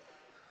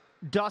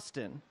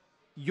 Dustin,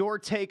 your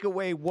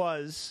takeaway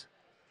was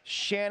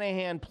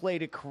Shanahan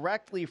played it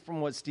correctly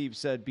from what Steve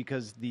said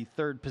because the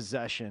third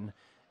possession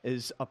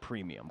is a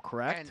premium,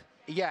 correct? And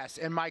yes,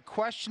 and my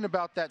question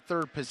about that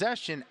third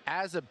possession,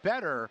 as a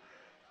bettor,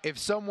 if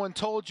someone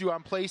told you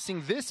I'm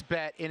placing this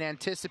bet in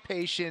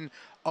anticipation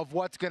of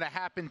what's going to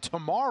happen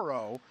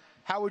tomorrow,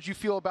 how would you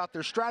feel about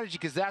their strategy?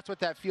 Because that's what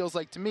that feels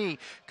like to me.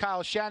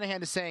 Kyle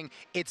Shanahan is saying,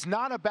 it's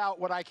not about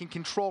what I can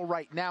control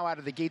right now out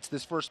of the gates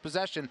this first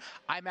possession.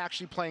 I'm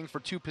actually playing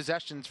for 2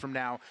 possessions from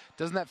now.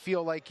 Doesn't that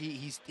feel like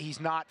he's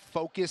not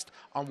focused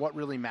on what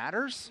really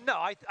matters? No,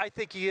 I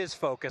think he is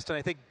focused. And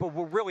I think but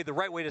really the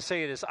right way to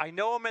say it is, I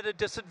know I'm at a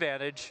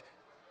disadvantage.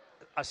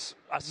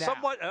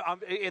 Somewhat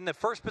in the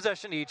first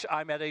possession each,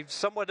 I'm at a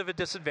somewhat of a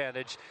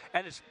disadvantage.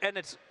 And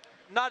it's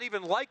not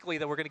even likely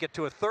that we're going to get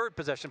to a third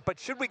possession. But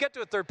should we get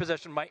to a third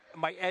possession,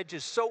 my edge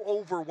is so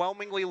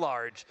overwhelmingly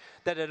large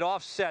that it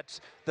offsets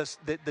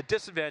the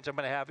disadvantage I'm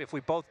going to have if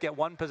we both get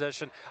 1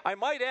 possession. I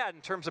might add,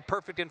 in terms of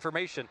perfect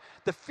information,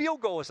 the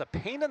field goal is a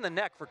pain in the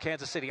neck for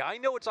Kansas City. I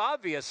know it's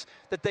obvious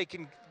that they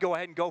can go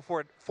ahead and go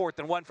for it 4th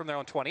and 1 from their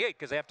own 28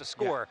 because they have to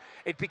score.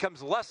 Yeah. It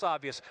becomes less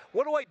obvious.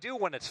 What do I do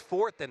when it's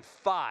 4th and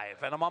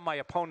 5 and I'm on my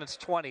opponent's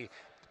 20?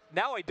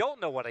 Now I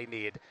don't know what I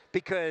need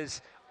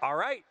because, all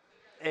right,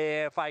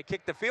 if I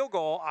kick the field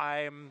goal,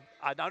 I'm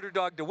an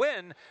underdog to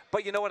win.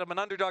 But you know what? I'm an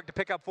underdog to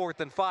pick up 4th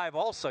and 5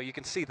 also. You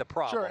can see the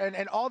problem. Sure,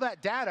 and all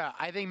that data,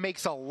 I think,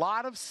 makes a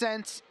lot of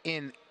sense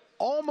in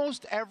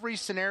almost every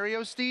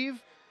scenario,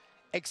 Steve,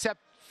 except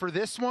for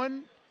this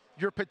one.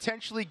 You're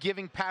potentially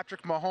giving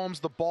Patrick Mahomes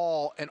the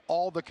ball and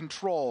all the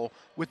control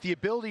with the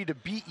ability to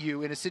beat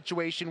you in a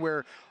situation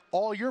where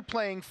all you're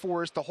playing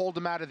for is to hold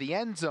them out of the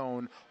end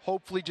zone,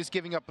 hopefully just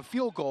giving up a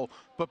field goal.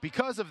 But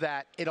because of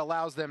that, it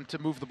allows them to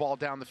move the ball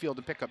down the field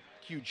and pick up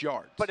huge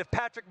yards. But if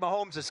Patrick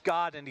Mahomes is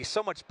God and he's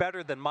so much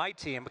better than my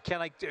team,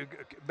 can I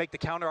make the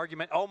counter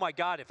argument? Oh, my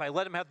God, if I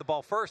let him have the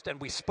ball first and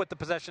we split the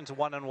possessions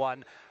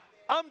 1-on-1,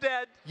 I'm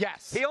dead.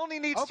 Yes. He only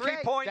needs 3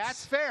 points.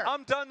 That's fair.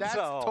 I'm done. That's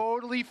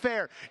totally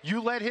fair. You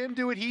let him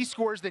do it, he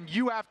scores, then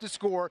you have to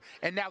score,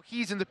 and now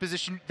he's in the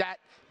position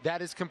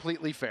that is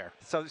completely fair.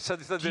 So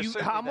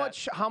how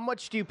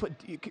much do you put?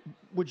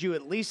 Would you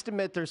at least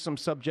admit there's some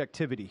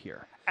subjectivity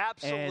here?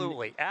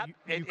 Absolutely.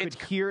 You could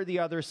hear the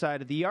other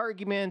side of the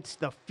argument,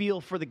 the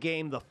feel for the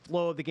game, the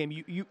flow of the game.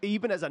 You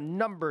even as a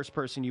numbers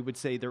person, you would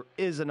say there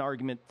is an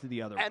argument to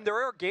the other. And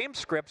there are game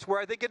scripts where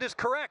I think it is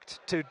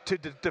correct to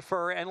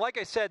defer. And like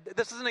I said,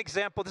 this is an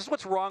example. This is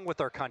what's wrong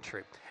with our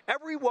country.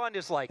 Everyone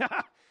is like,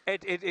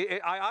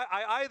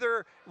 I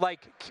either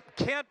like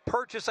can't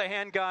purchase a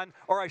handgun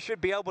or I should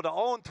be able to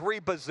own 3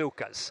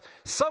 bazookas.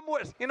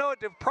 Somewhat,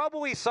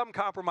 probably some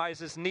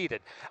compromise is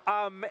needed.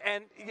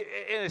 And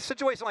in a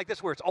situation like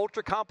this where it's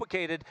ultra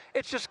complicated,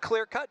 it's just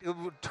clear cut.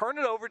 Turn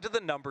it over to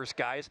the numbers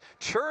guys,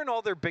 churn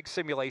all their big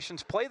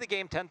simulations, play the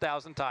game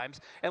 10,000 times,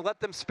 and let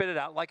them spit it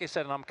out. Like I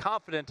said, and I'm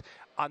confident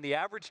on the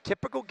average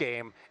typical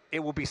game, it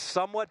will be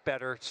somewhat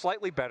better,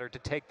 slightly better to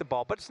take the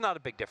ball, but it's not a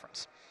big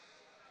difference.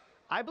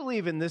 I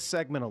believe in this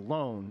segment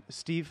alone,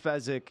 Steve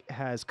Fezzik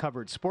has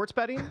covered sports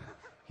betting,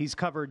 he's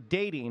covered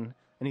dating,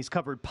 and he's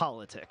covered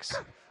politics.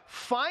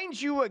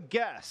 Find you a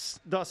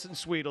guest, Dustin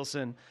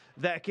Sweetelson,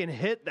 that can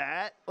hit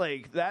that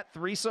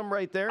threesome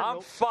right there.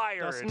 I'm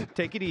fired. Dustin,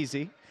 take it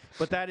easy.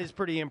 But that is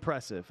pretty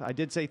impressive. I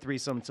did say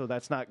threesome, so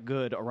that's not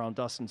good around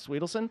Dustin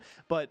Sweetelson.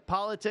 But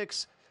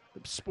politics,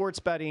 sports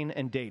betting,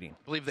 and dating.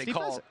 I believe they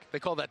call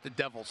that the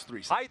devil's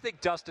threesome. I think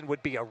Dustin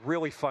would be a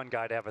really fun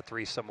guy to have a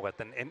threesome with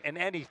in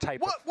any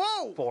type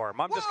of form.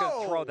 I'm just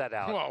going to throw that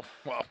out.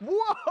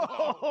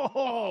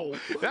 Whoa.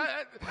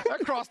 That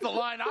crossed the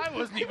line I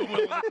wasn't even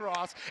willing to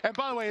cross. And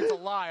by the way, it's a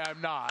lie.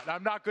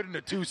 I'm not good in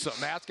a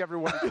twosome. Ask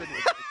everyone who's been with me.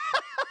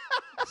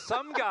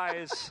 Some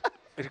guys,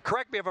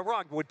 correct me if I'm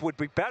wrong, would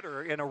be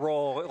better in a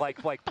role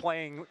like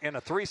playing in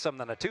a threesome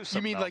than a twosome.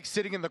 You mean like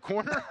sitting in the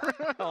corner?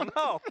 Oh,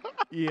 no.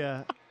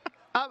 Yeah.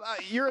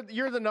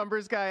 You're the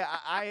numbers guy.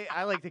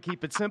 I like to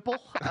keep it simple,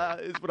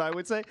 is what I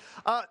would say.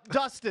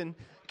 Dustin,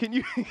 can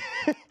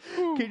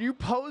you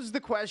pose the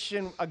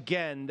question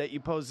again that you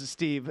posed to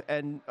Steve?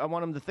 And I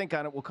want him to think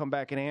on it. We'll come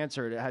back and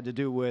answer it. It had to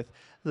do with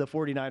the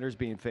 49ers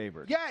being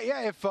favored.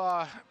 Yeah. If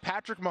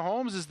Patrick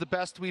Mahomes is the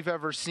best we've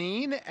ever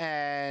seen,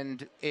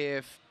 and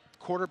if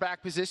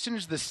quarterback position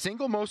is the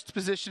single most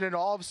position in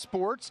all of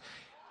sports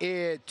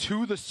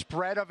to the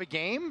spread of a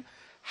game,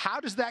 how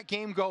does that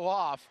game go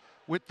off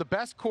with the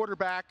best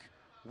quarterback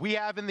we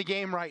have in the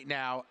game right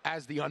now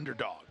as the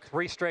underdog?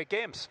 3 straight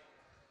games.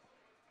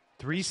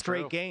 3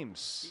 straight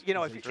games. You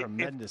know, That's a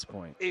tremendous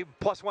point.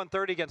 Plus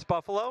 130 against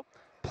Buffalo,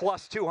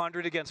 plus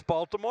 200 against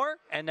Baltimore,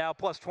 and now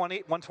plus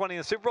 120 in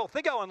the Super Bowl.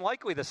 Think how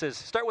unlikely this is.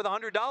 Start with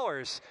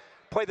 $100.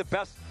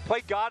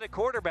 Play God at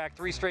quarterback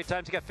 3 straight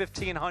times. You got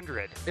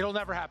 $1,500. It'll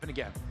never happen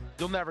again.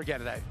 You'll never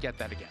get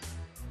that again.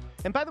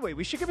 And by the way,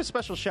 we should give a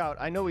special shout.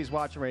 I know he's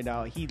watching right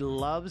now. He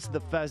loves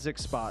the Fezzik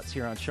spots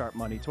here on Sharp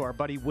Money, to our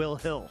buddy Will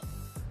Hill,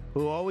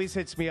 who always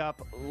hits me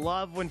up.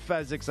 Love when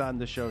Fezzik's on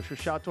the show. So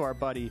shout to our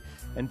buddy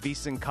and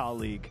VSiN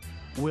colleague,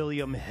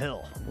 William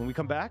Hill. When we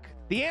come back,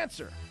 the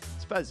answer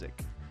is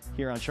Fezzik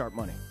here on Sharp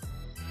Money.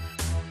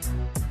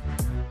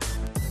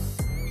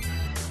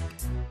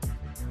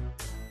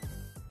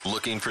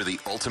 Looking for the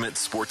ultimate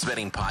sports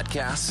betting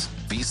podcasts?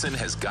 VSiN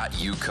has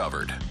got you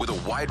covered. With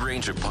a wide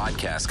range of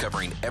podcasts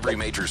covering every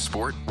major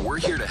sport, we're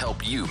here to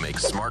help you make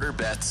smarter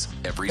bets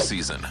every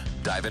season.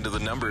 Dive into the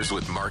numbers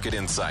with market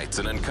insights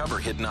and uncover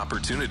hidden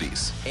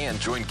opportunities. And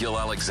join Gil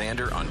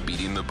Alexander on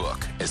Beating the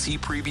Book as he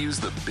previews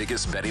the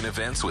biggest betting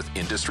events with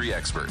industry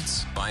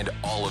experts. Find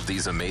all of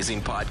these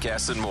amazing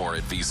podcasts and more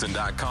at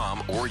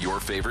VSiN.com or your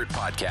favorite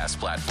podcast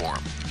platform.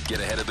 Get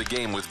ahead of the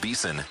game with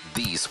VSiN,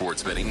 the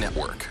sports betting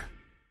network.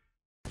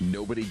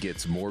 Nobody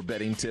gets more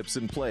betting tips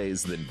and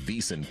plays than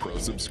VSiN Pro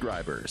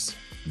subscribers.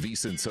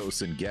 VSiN's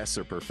hosts and guests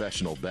are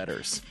professional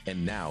bettors,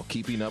 and now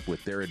keeping up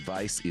with their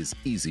advice is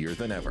easier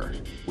than ever.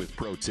 With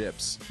pro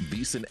tips,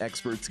 VSiN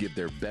experts give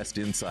their best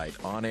insight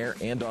on air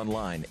and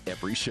online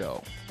every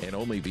show. And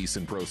only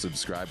VSiN Pro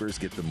subscribers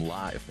get them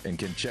live and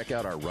can check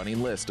out our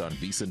running list on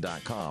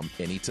VSiN.com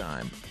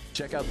anytime.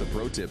 Check out the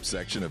pro tips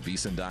section of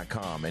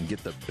VSiN.com and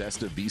get the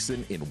best of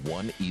VSiN in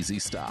one easy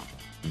stop.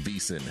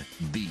 VSiN,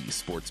 the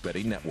sports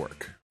betting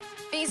network.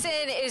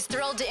 VSiN is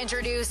thrilled to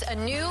introduce a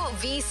new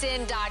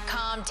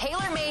VSiN.com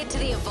tailor-made to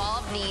the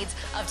evolved needs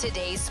of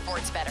today's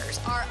sports bettors.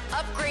 Our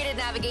upgraded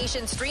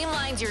navigation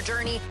streamlines your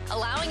journey,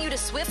 allowing you to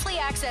swiftly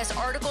access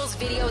articles,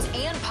 videos,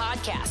 and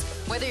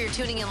podcasts. Whether you're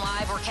tuning in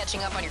live or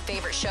catching up on your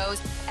favorite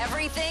shows,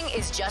 everything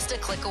is just a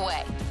click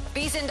away.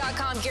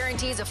 VSiN.com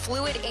guarantees a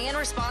fluid and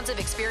responsive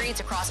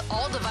experience across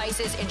all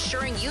devices,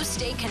 ensuring you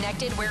stay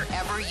connected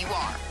wherever you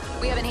are.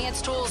 We have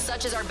enhanced tools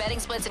such as our betting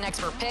splits and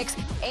expert picks,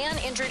 and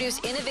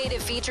introduce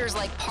innovative features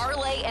like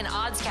parlay and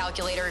odds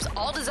calculators,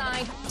 all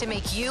designed to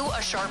make you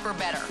a sharper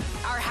bettor.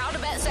 Our How to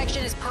Bet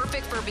section is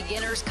perfect for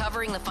beginners,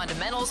 covering the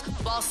fundamentals,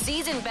 while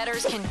seasoned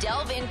bettors can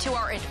delve into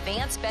our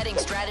advanced betting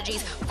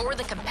strategies for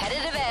the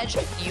competitive edge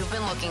you've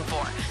been looking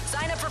for.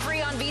 Sign up for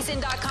free on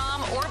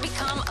VSiN.com or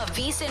become a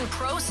VSiN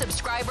Pro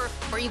subscriber,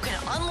 where you can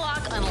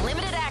unlock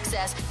unlimited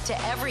access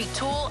to every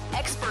tool,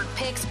 expert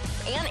picks,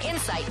 and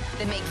insight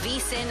that make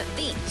VSiN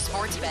the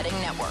sports betting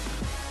network.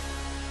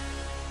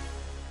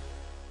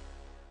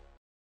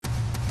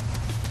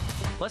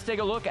 Let's take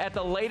a look at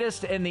the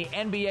latest in the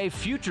NBA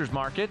futures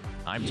market.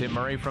 I'm Tim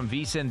Murray from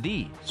VSiN,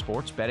 the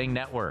sports betting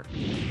network.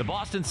 The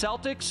Boston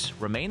Celtics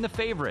remain the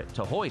favorite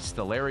to hoist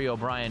the Larry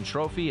O'Brien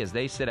Trophy as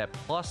they sit at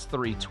plus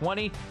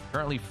 320,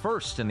 currently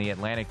first in the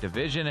Atlantic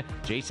Division.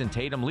 Jason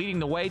Tatum leading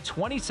the way,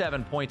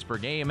 27 points per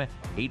game,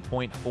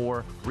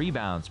 8.4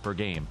 rebounds per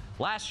game.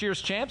 Last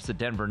year's champs, the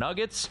Denver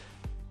Nuggets,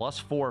 plus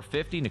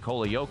 450.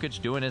 Nikola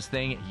Jokic doing his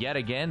thing yet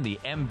again, the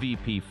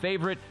MVP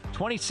favorite.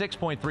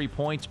 26.3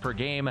 points per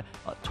game,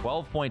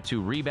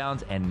 12.2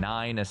 rebounds, and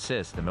 9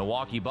 assists. The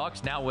Milwaukee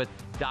Bucks, now with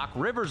Doc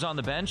Rivers on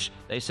the bench,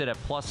 they sit at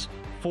plus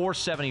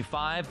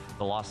 475.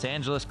 The Los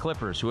Angeles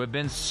Clippers, who have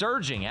been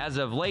surging as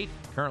of late,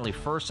 currently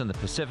first in the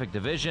Pacific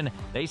Division,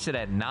 they sit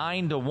at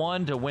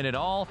 9-1 to win it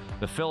all.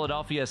 The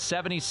Philadelphia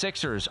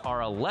 76ers are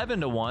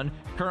 11-1,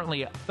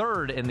 currently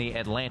third in the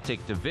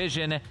Atlantic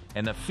Division.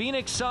 And the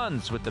Phoenix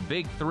Suns, with the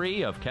big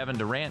three of Kevin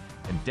Durant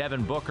and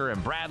Devin Booker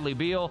and Bradley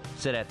Beal,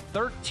 sit at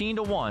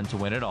 13-1 to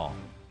win it all.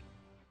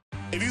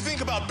 If you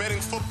think about betting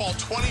football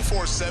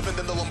 24/7,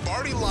 then the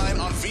Lombardi Line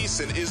on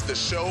VSiN is the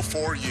show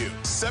for you.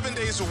 7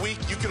 days a week,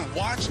 you can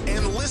watch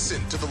and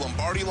listen to the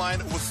Lombardi Line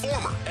with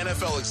former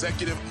NFL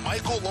executive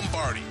Michael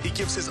Lombardi. He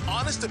gives his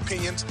honest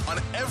opinions on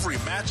every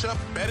matchup,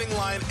 betting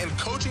line, and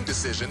coaching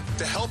decision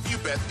to help you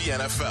bet the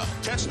NFL.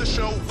 Catch the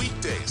show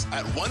weekdays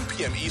at 1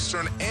 p.m.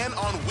 Eastern and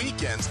on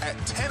weekends at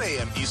 10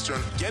 a.m.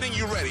 Eastern, getting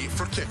you ready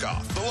for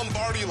kickoff. The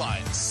Lombardi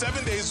Line,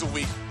 7 days a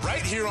week,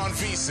 right here on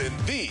VSiN,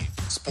 the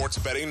sports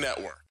betting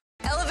network.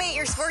 Elevate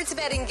your sports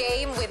betting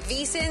game with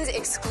VSiN's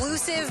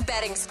exclusive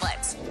betting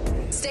splits.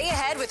 Stay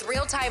ahead with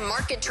real-time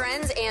market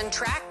trends and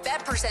track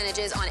bet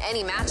percentages on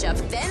any matchup.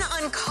 Then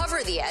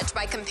uncover the edge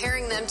by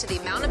comparing them to the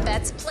amount of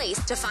bets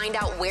placed to find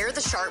out where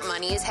the sharp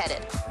money is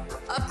headed.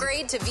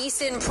 Upgrade to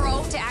VSiN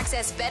Pro to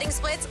access betting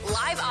splits,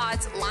 live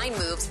odds, line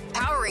moves,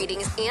 power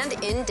ratings, and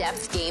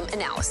in-depth game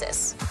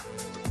analysis.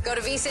 Go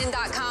to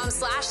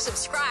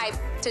VSiN.com/subscribe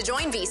to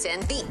join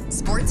VSiN, the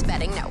sports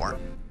betting network.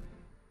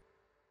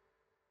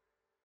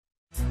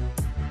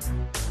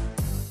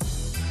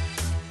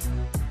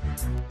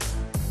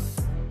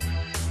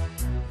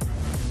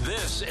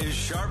 This is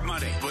Sharp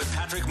Money with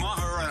Patrick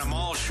Maher and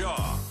Amal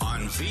Shaw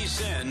on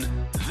VSiN,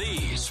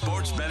 the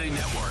sports betting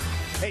network.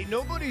 Hey,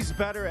 nobody's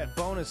better at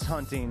bonus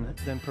hunting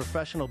than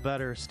professional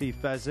bettor Steve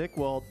Fezzik.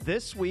 Well,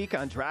 this week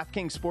on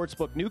DraftKings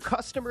Sportsbook, new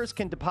customers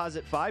can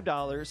deposit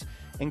 $5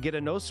 and get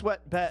a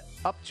no-sweat bet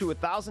up to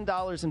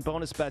 $1,000 in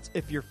bonus bets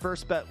if your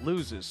first bet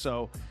loses.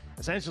 So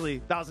essentially,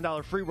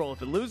 $1,000 free roll.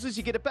 If it loses,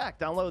 you get it back.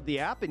 Download the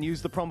app and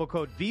use the promo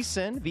code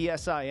VSiN,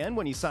 VSIN,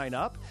 when you sign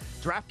up.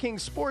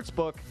 DraftKings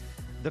Sportsbook,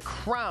 the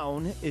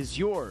crown is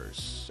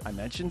yours. I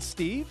mentioned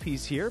Steve.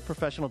 He's here,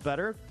 professional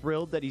bettor.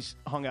 Thrilled that he's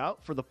hung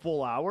out for the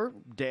full hour,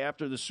 day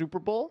after the Super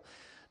Bowl.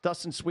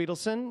 Dustin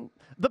Sweetelson.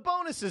 The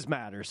bonuses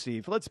matter,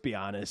 Steve. Let's be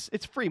honest.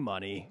 It's free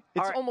money.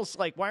 It's almost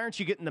like, why aren't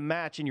you getting the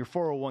match in your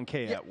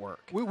 401k at work?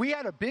 We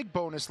had a big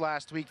bonus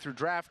last week through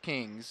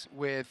DraftKings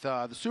with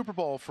the Super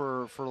Bowl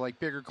for like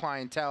bigger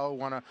clientele who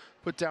want to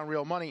put down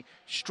real money.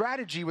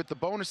 Strategy with the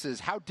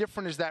bonuses, how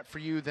different is that for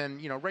you than,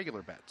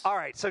 regular bets? All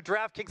right, so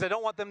DraftKings, I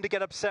don't want them to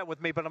get upset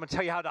with me, but I'm going to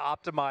tell you how to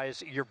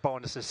optimize your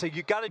bonuses. So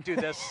you got to do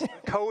this.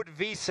 Code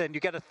VSiN. You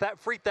get a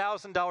free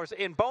 $1,000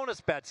 in bonus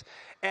bets,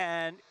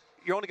 and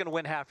you're only going to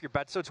win half your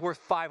bet, so it's worth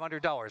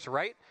 $500,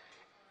 right?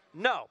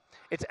 No,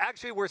 it's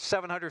actually worth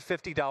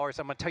 $750.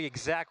 I'm going to tell you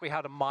exactly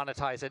how to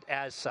monetize it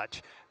as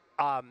such.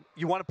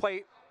 You want to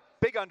play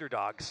big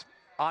underdogs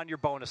on your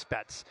bonus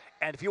bets.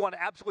 And if you want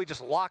to absolutely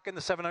just lock in the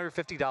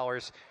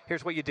 $750,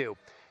 here's what you do.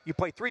 You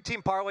play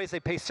 3-team parlays. They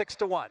pay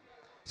 6-1.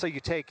 So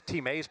you take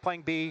team A is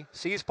playing B,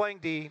 C is playing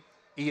D,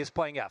 E is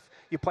playing F.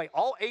 You play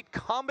all 8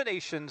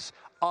 combinations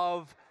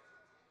of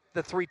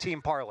the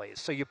 3-team parlays.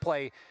 So you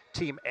play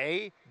team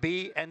A,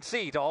 B, and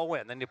C to all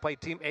win. Then you play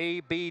team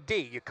A, B,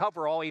 D. You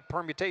cover all 8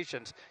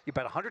 permutations. You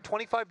bet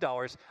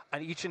 $125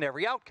 on each and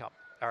every outcome.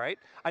 All right?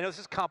 I know this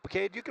is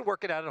complicated. You can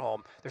work it out at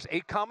home. There's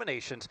 8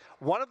 combinations.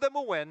 One of them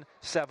will win,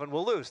 7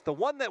 will lose. The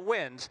one that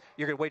wins,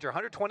 you're going to wager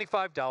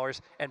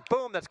 $125, and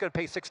boom, that's going to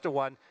pay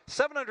 6-1,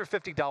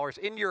 $750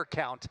 in your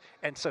account.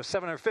 And so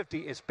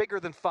 $750 is bigger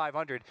than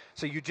 $500.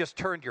 So you just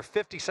turned your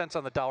 50 cents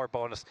on the dollar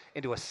bonus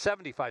into a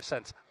 75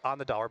 cents on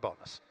the dollar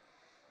bonus.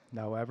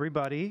 Now,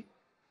 everybody,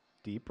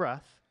 deep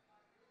breath.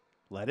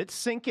 Let it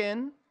sink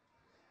in.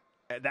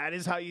 That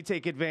is how you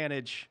take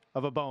advantage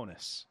of a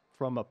bonus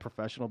from a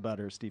professional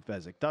bettor, Steve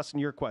Fezzik. Dustin,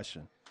 your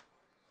question.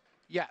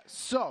 Yeah,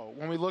 so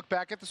when we look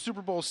back at the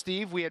Super Bowl,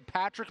 Steve, we had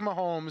Patrick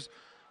Mahomes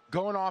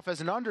going off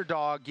as an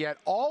underdog, yet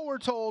all we're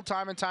told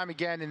time and time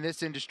again in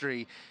this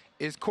industry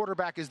is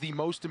quarterback is the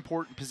most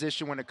important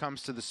position when it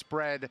comes to the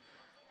spread.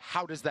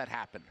 How does that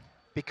happen?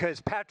 Because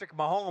Patrick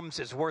Mahomes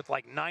is worth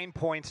like 9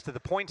 points to the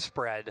point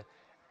spread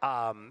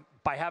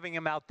by having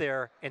him out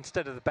there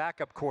instead of the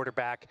backup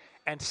quarterback.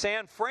 And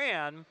San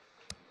Fran,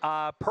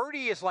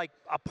 Purdy is like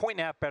 1.5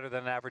 points better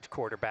than an average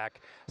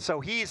quarterback. So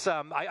he's,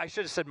 I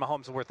should have said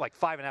Mahomes is worth like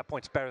 5.5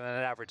 points better than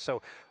an average.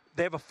 So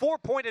they have a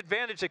 4-point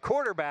advantage at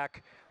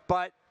quarterback.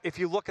 But if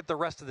you look at the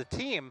rest of the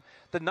team,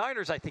 the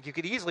Niners, I think you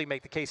could easily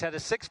make the case, had a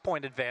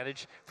 6-point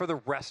advantage for the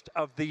rest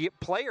of the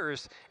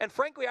players. And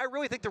frankly, I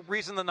really think the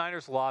reason the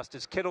Niners lost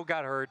is Kittle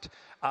got hurt,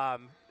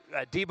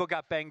 Debo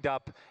got banged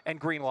up, and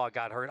Greenlaw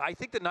got hurt. I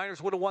think the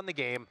Niners would have won the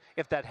game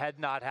if that had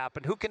not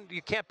happened.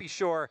 You can't be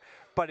sure,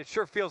 but it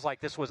sure feels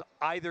like this was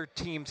either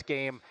team's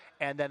game,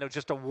 and then it was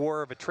just a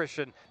war of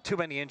attrition. Too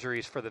many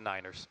injuries for the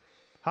Niners.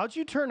 How'd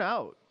you turn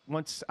out?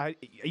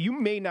 You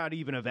may not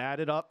even have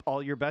added up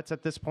all your bets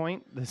at this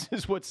point. This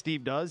is what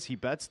Steve does. He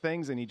bets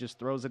things, and he just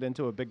throws it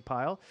into a big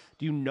pile.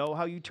 Do you know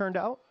how you turned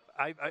out?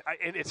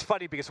 And it's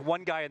funny because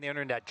one guy on the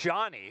internet,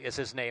 Johnny is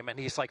his name, and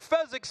he's like,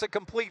 Fezzik's a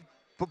complete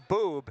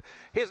boob.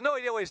 He has no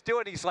idea what he's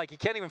doing. He's like, he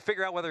can't even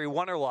figure out whether he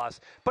won or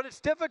lost. But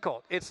it's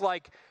difficult. It's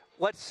like,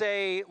 let's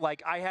say,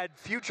 like I had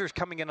futures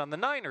coming in on the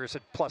Niners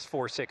at plus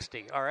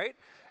 460, all right?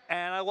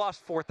 And I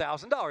lost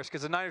 $4,000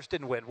 because the Niners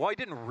didn't win. Well, I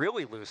didn't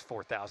really lose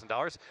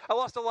 $4,000. I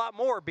lost a lot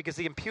more because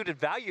the imputed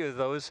value of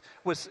those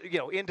was,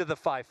 into the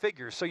 5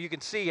 figures. So you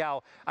can see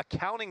how,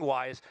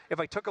 accounting-wise,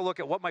 if I took a look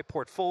at what my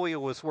portfolio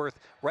was worth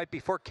right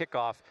before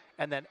kickoff,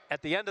 and then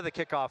at the end of the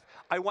kickoff,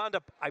 I wound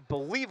up, I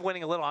believe,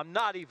 winning a little. I'm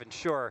not even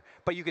sure,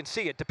 but you can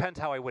see it depends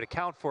how I would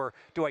account for.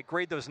 Do I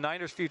grade those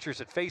Niners futures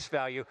at face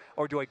value,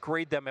 or do I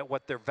grade them at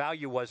what their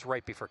value was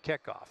right before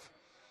kickoff?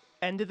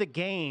 End of the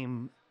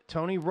game.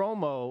 Tony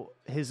Romo,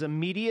 his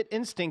immediate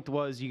instinct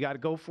was, you got to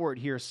go for it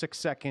here, 6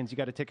 seconds, you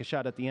got to take a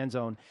shot at the end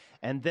zone.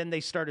 And then they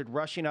started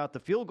rushing out the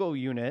field goal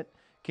unit,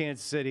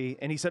 Kansas City,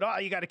 and he said,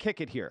 you got to kick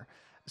it here.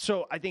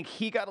 So I think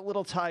he got a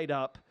little tied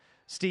up.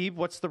 Steve,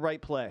 what's the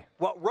right play?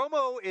 Well,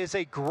 Romo is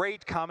a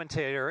great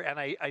commentator, and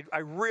I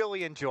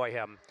really enjoy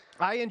him.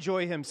 I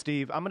enjoy him,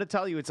 Steve. I'm going to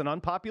tell you, it's an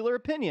unpopular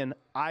opinion.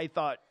 I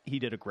thought he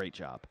did a great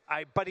job.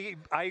 I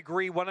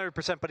agree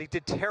 100%, but he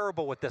did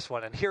terrible with this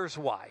one, and here's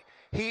why.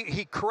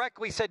 He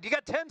correctly said, you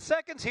got 10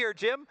 seconds here,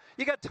 Jim.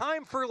 You got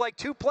time for like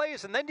 2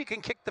 plays, and then you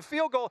can kick the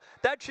field goal.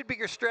 That should be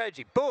your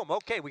strategy. Boom,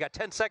 okay, we got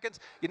 10 seconds.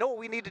 You know what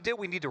we need to do?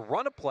 We need to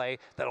run a play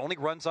that only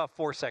runs off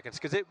 4 seconds,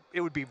 because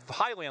it would be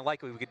highly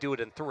unlikely we could do it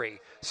in 3.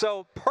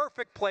 So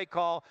perfect play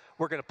call.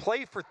 We're going to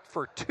play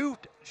for 2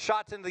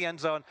 shots into the end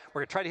zone.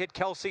 We're going to try to hit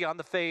Kelsey on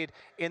the fade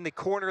in the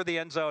corner of the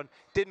end zone.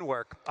 Didn't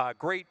work.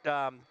 Great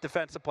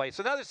defensive play.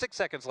 So now there's 6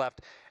 seconds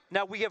left.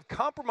 Now, we have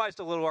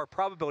compromised a little our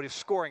probability of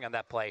scoring on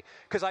that play,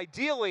 because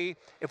ideally,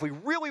 if we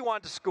really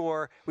wanted to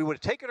score, we would have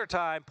taken our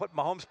time, put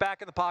Mahomes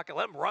back in the pocket,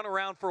 let him run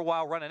around for a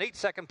while, run an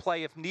 8-second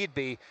play if need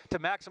be to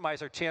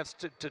maximize our chance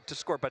to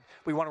score. But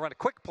we want to run a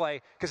quick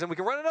play, because then we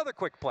can run another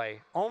quick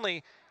play.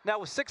 Only now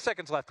with 6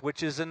 seconds left,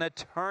 which is an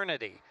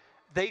eternity,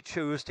 they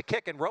choose to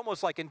kick, and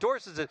Romo's like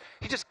endorses it.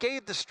 He just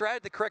gave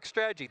the correct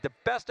strategy. The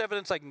best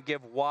evidence I can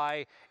give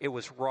why it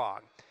was wrong.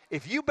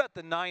 If you bet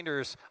the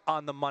Niners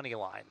on the money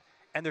line,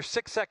 and there's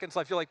 6 seconds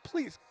left, you're like,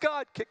 please,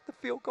 God, kick the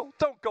field goal.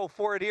 Don't go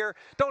for it here.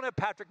 Don't have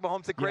Patrick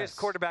Mahomes, the greatest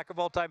quarterback of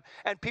all time.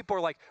 And people are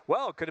like,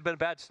 well, it could have been a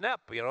bad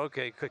snap. You know,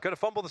 okay, could have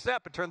fumbled the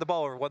snap and turned the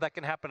ball over. Well, that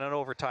can happen in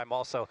overtime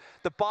also.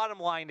 The bottom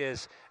line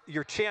is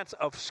your chance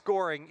of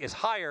scoring is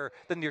higher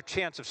than your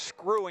chance of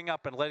screwing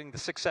up and letting the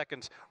 6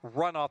 seconds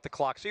run off the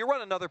clock. So you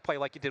run another play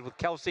like you did with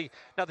Kelsey.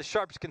 Now the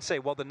Sharps can say,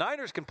 well, the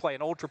Niners can play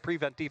an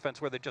ultra-prevent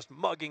defense where they're just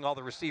mugging all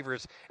the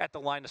receivers at the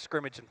line of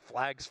scrimmage and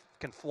flags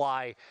can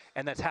fly,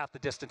 and that's half the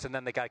distance, and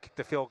then they got to kick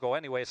the field goal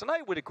anyways. And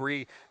I would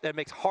agree that it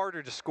makes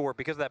harder to score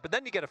because of that. But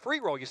then you get a free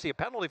roll. You see a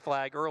penalty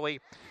flag early,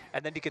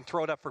 and then you can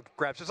throw it up for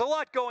grabs. There's a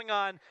lot going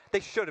on.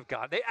 They should have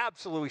gone. They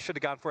absolutely should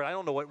have gone for it. I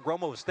don't know what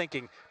Romo was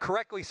thinking,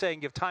 correctly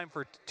saying you have time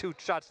for 2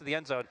 shots to the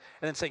end zone,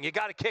 and then saying you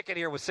got to kick it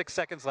here with 6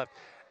 seconds left.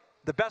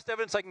 The best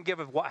evidence I can give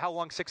of how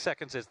long 6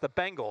 seconds is, the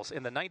Bengals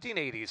in the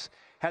 1980s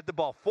had the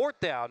ball 4th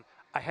down,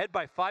 ahead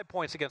by 5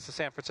 points against the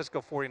San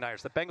Francisco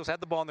 49ers. The Bengals had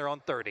the ball on their own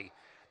 30.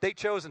 They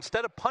chose,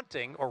 instead of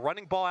punting or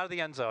running ball out of the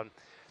end zone,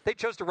 they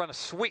chose to run a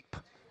sweep,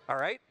 all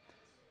right?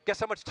 Guess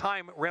how much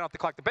time ran off the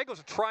clock? The Bengals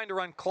are trying to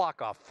run clock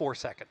off 4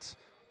 seconds.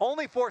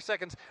 Only 4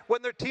 seconds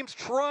when their team's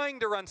trying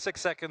to run 6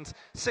 seconds.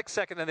 6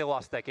 seconds, and they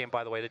lost that game,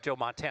 by the way, to Joe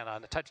Montana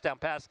on the touchdown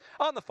pass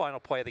on the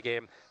final play of the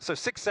game. So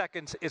 6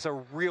 seconds is a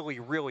really,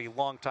 really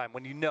long time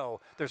when you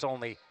know there's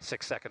only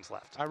 6 seconds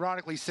left.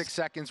 Ironically, 6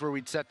 seconds where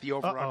we'd set the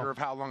over-under of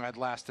how long I'd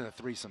last in a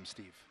threesome,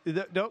 Steve.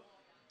 Nope.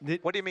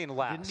 What do you mean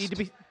last?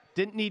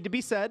 Didn't need to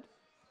be said.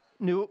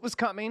 Knew it was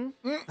coming.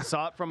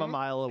 Saw it from a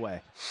mile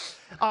away.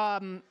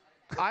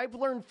 I've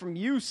learned from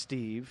you,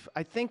 Steve,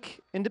 I think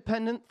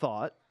independent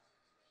thought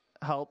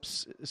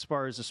helps as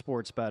far as a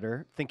sports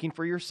bettor, thinking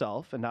for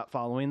yourself and not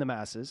following the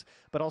masses,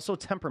 but also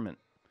temperament,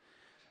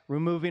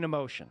 removing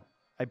emotion.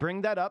 I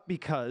bring that up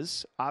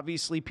because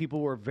obviously people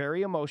were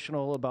very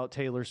emotional about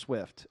Taylor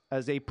Swift.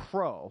 As a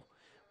pro,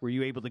 were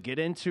you able to get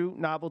into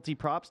novelty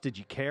props? Did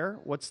you care?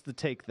 What's the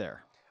take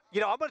there? You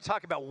know, I'm going to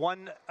talk about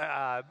one.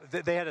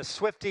 They had a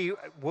Swiftie.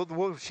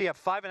 Will she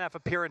have 5.5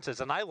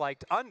 appearances? And I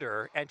liked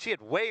under, and she had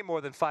way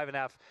more than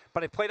 5.5.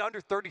 But I played under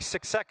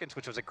 36 seconds,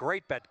 which was a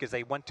great bet because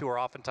they went to her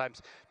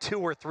oftentimes 2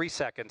 or 3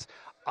 seconds.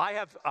 I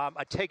have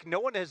a take no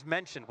one has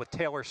mentioned with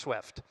Taylor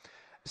Swift.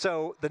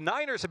 So the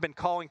Niners have been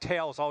calling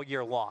tails all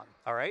year long,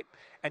 all right?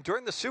 And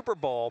during the Super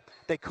Bowl,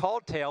 they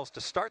called tails to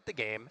start the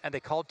game, and they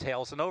called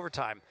tails in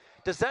overtime.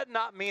 Does that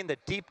not mean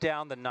that deep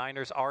down the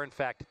Niners are, in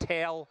fact,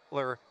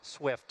 Taylor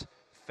Swift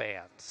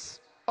fans?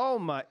 Oh,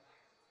 my.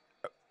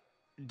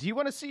 Do you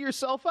want to see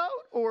yourself out,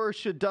 or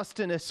should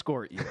Dustin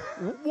escort you?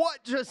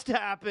 What just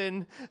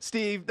happened,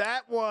 Steve?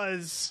 That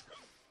was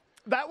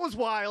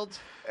wild,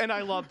 and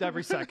I loved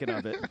every second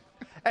of it.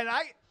 And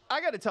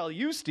I got to tell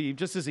you, Steve,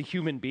 just as a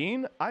human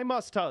being, I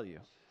must tell you,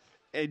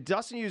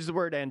 Dustin used the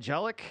word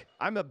angelic.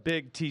 I'm a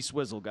big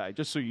T-Swizzle guy,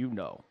 just so you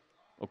know.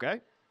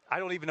 Okay? I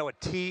don't even know what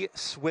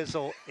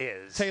T-Swizzle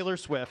is. Taylor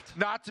Swift.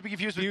 Not to be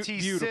confused with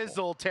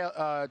T-Sizzle,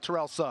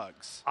 Terrell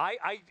Suggs.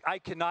 I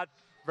cannot.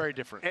 Very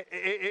different.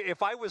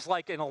 If I was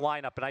like in a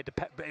lineup and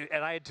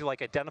I had to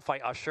like identify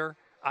Usher,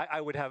 I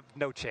would have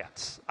no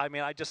chance. I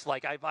mean, I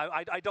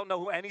don't know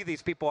who any of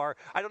these people are.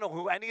 I don't know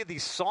who any of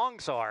these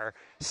songs are.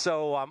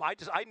 So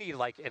I need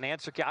like an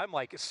answer. I'm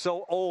like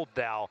so old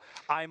now.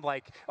 I'm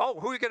like, oh,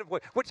 who are you gonna?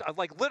 Which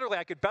like literally,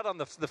 I could bet on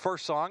the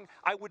first song.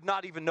 I would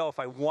not even know if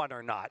I won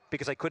or not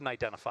because I couldn't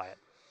identify it.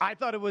 I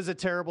thought it was a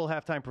terrible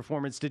halftime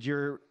performance. Did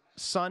your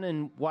son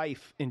and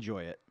wife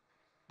enjoy it?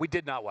 We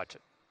did not watch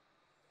it.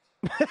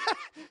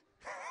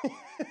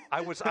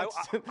 I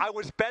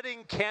was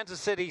betting Kansas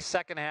City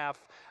second half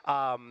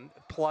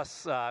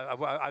plus.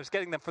 I was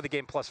getting them for the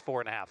game plus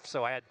 4.5.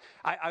 So I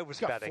was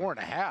betting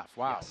 4.5.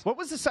 Wow. Yes. What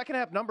was the second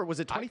half number? Was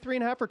it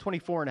 23.5 or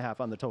 24.5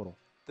 on the total?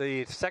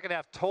 The second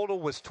half total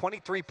was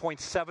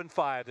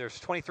 23.75. There's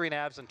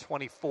 23.5s and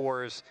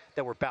 24s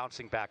that were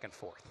bouncing back and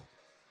forth.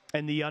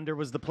 And the under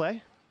was the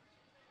play?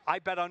 I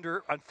bet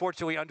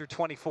unfortunately under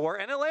 24,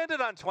 and it landed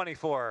on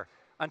 24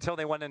 until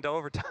they went into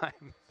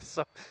overtime.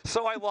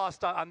 So I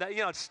lost on that.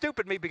 It's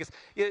stupid me because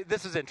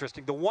this is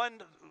interesting. The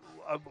one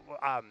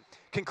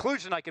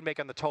conclusion I can make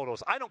on the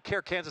totals, I don't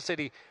care. Kansas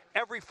City,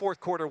 every fourth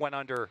quarter went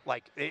under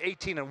like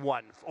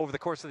 18-1 over the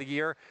course of the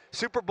year.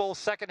 Super Bowl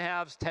second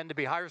halves tend to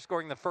be higher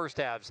scoring than first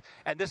halves,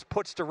 and this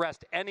puts to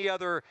rest any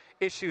other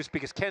issues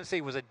because Kansas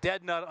City was a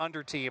dead nut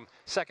under team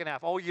second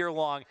half all year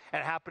long,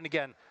 and it happened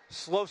again.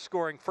 Slow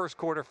scoring first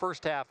quarter,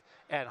 first half,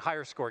 and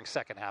higher scoring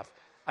second half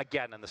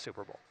again in the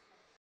Super Bowl.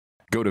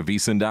 Go to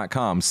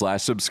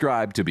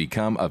VSiN.com/subscribe to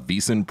become a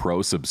VSiN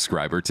Pro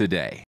subscriber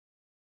today.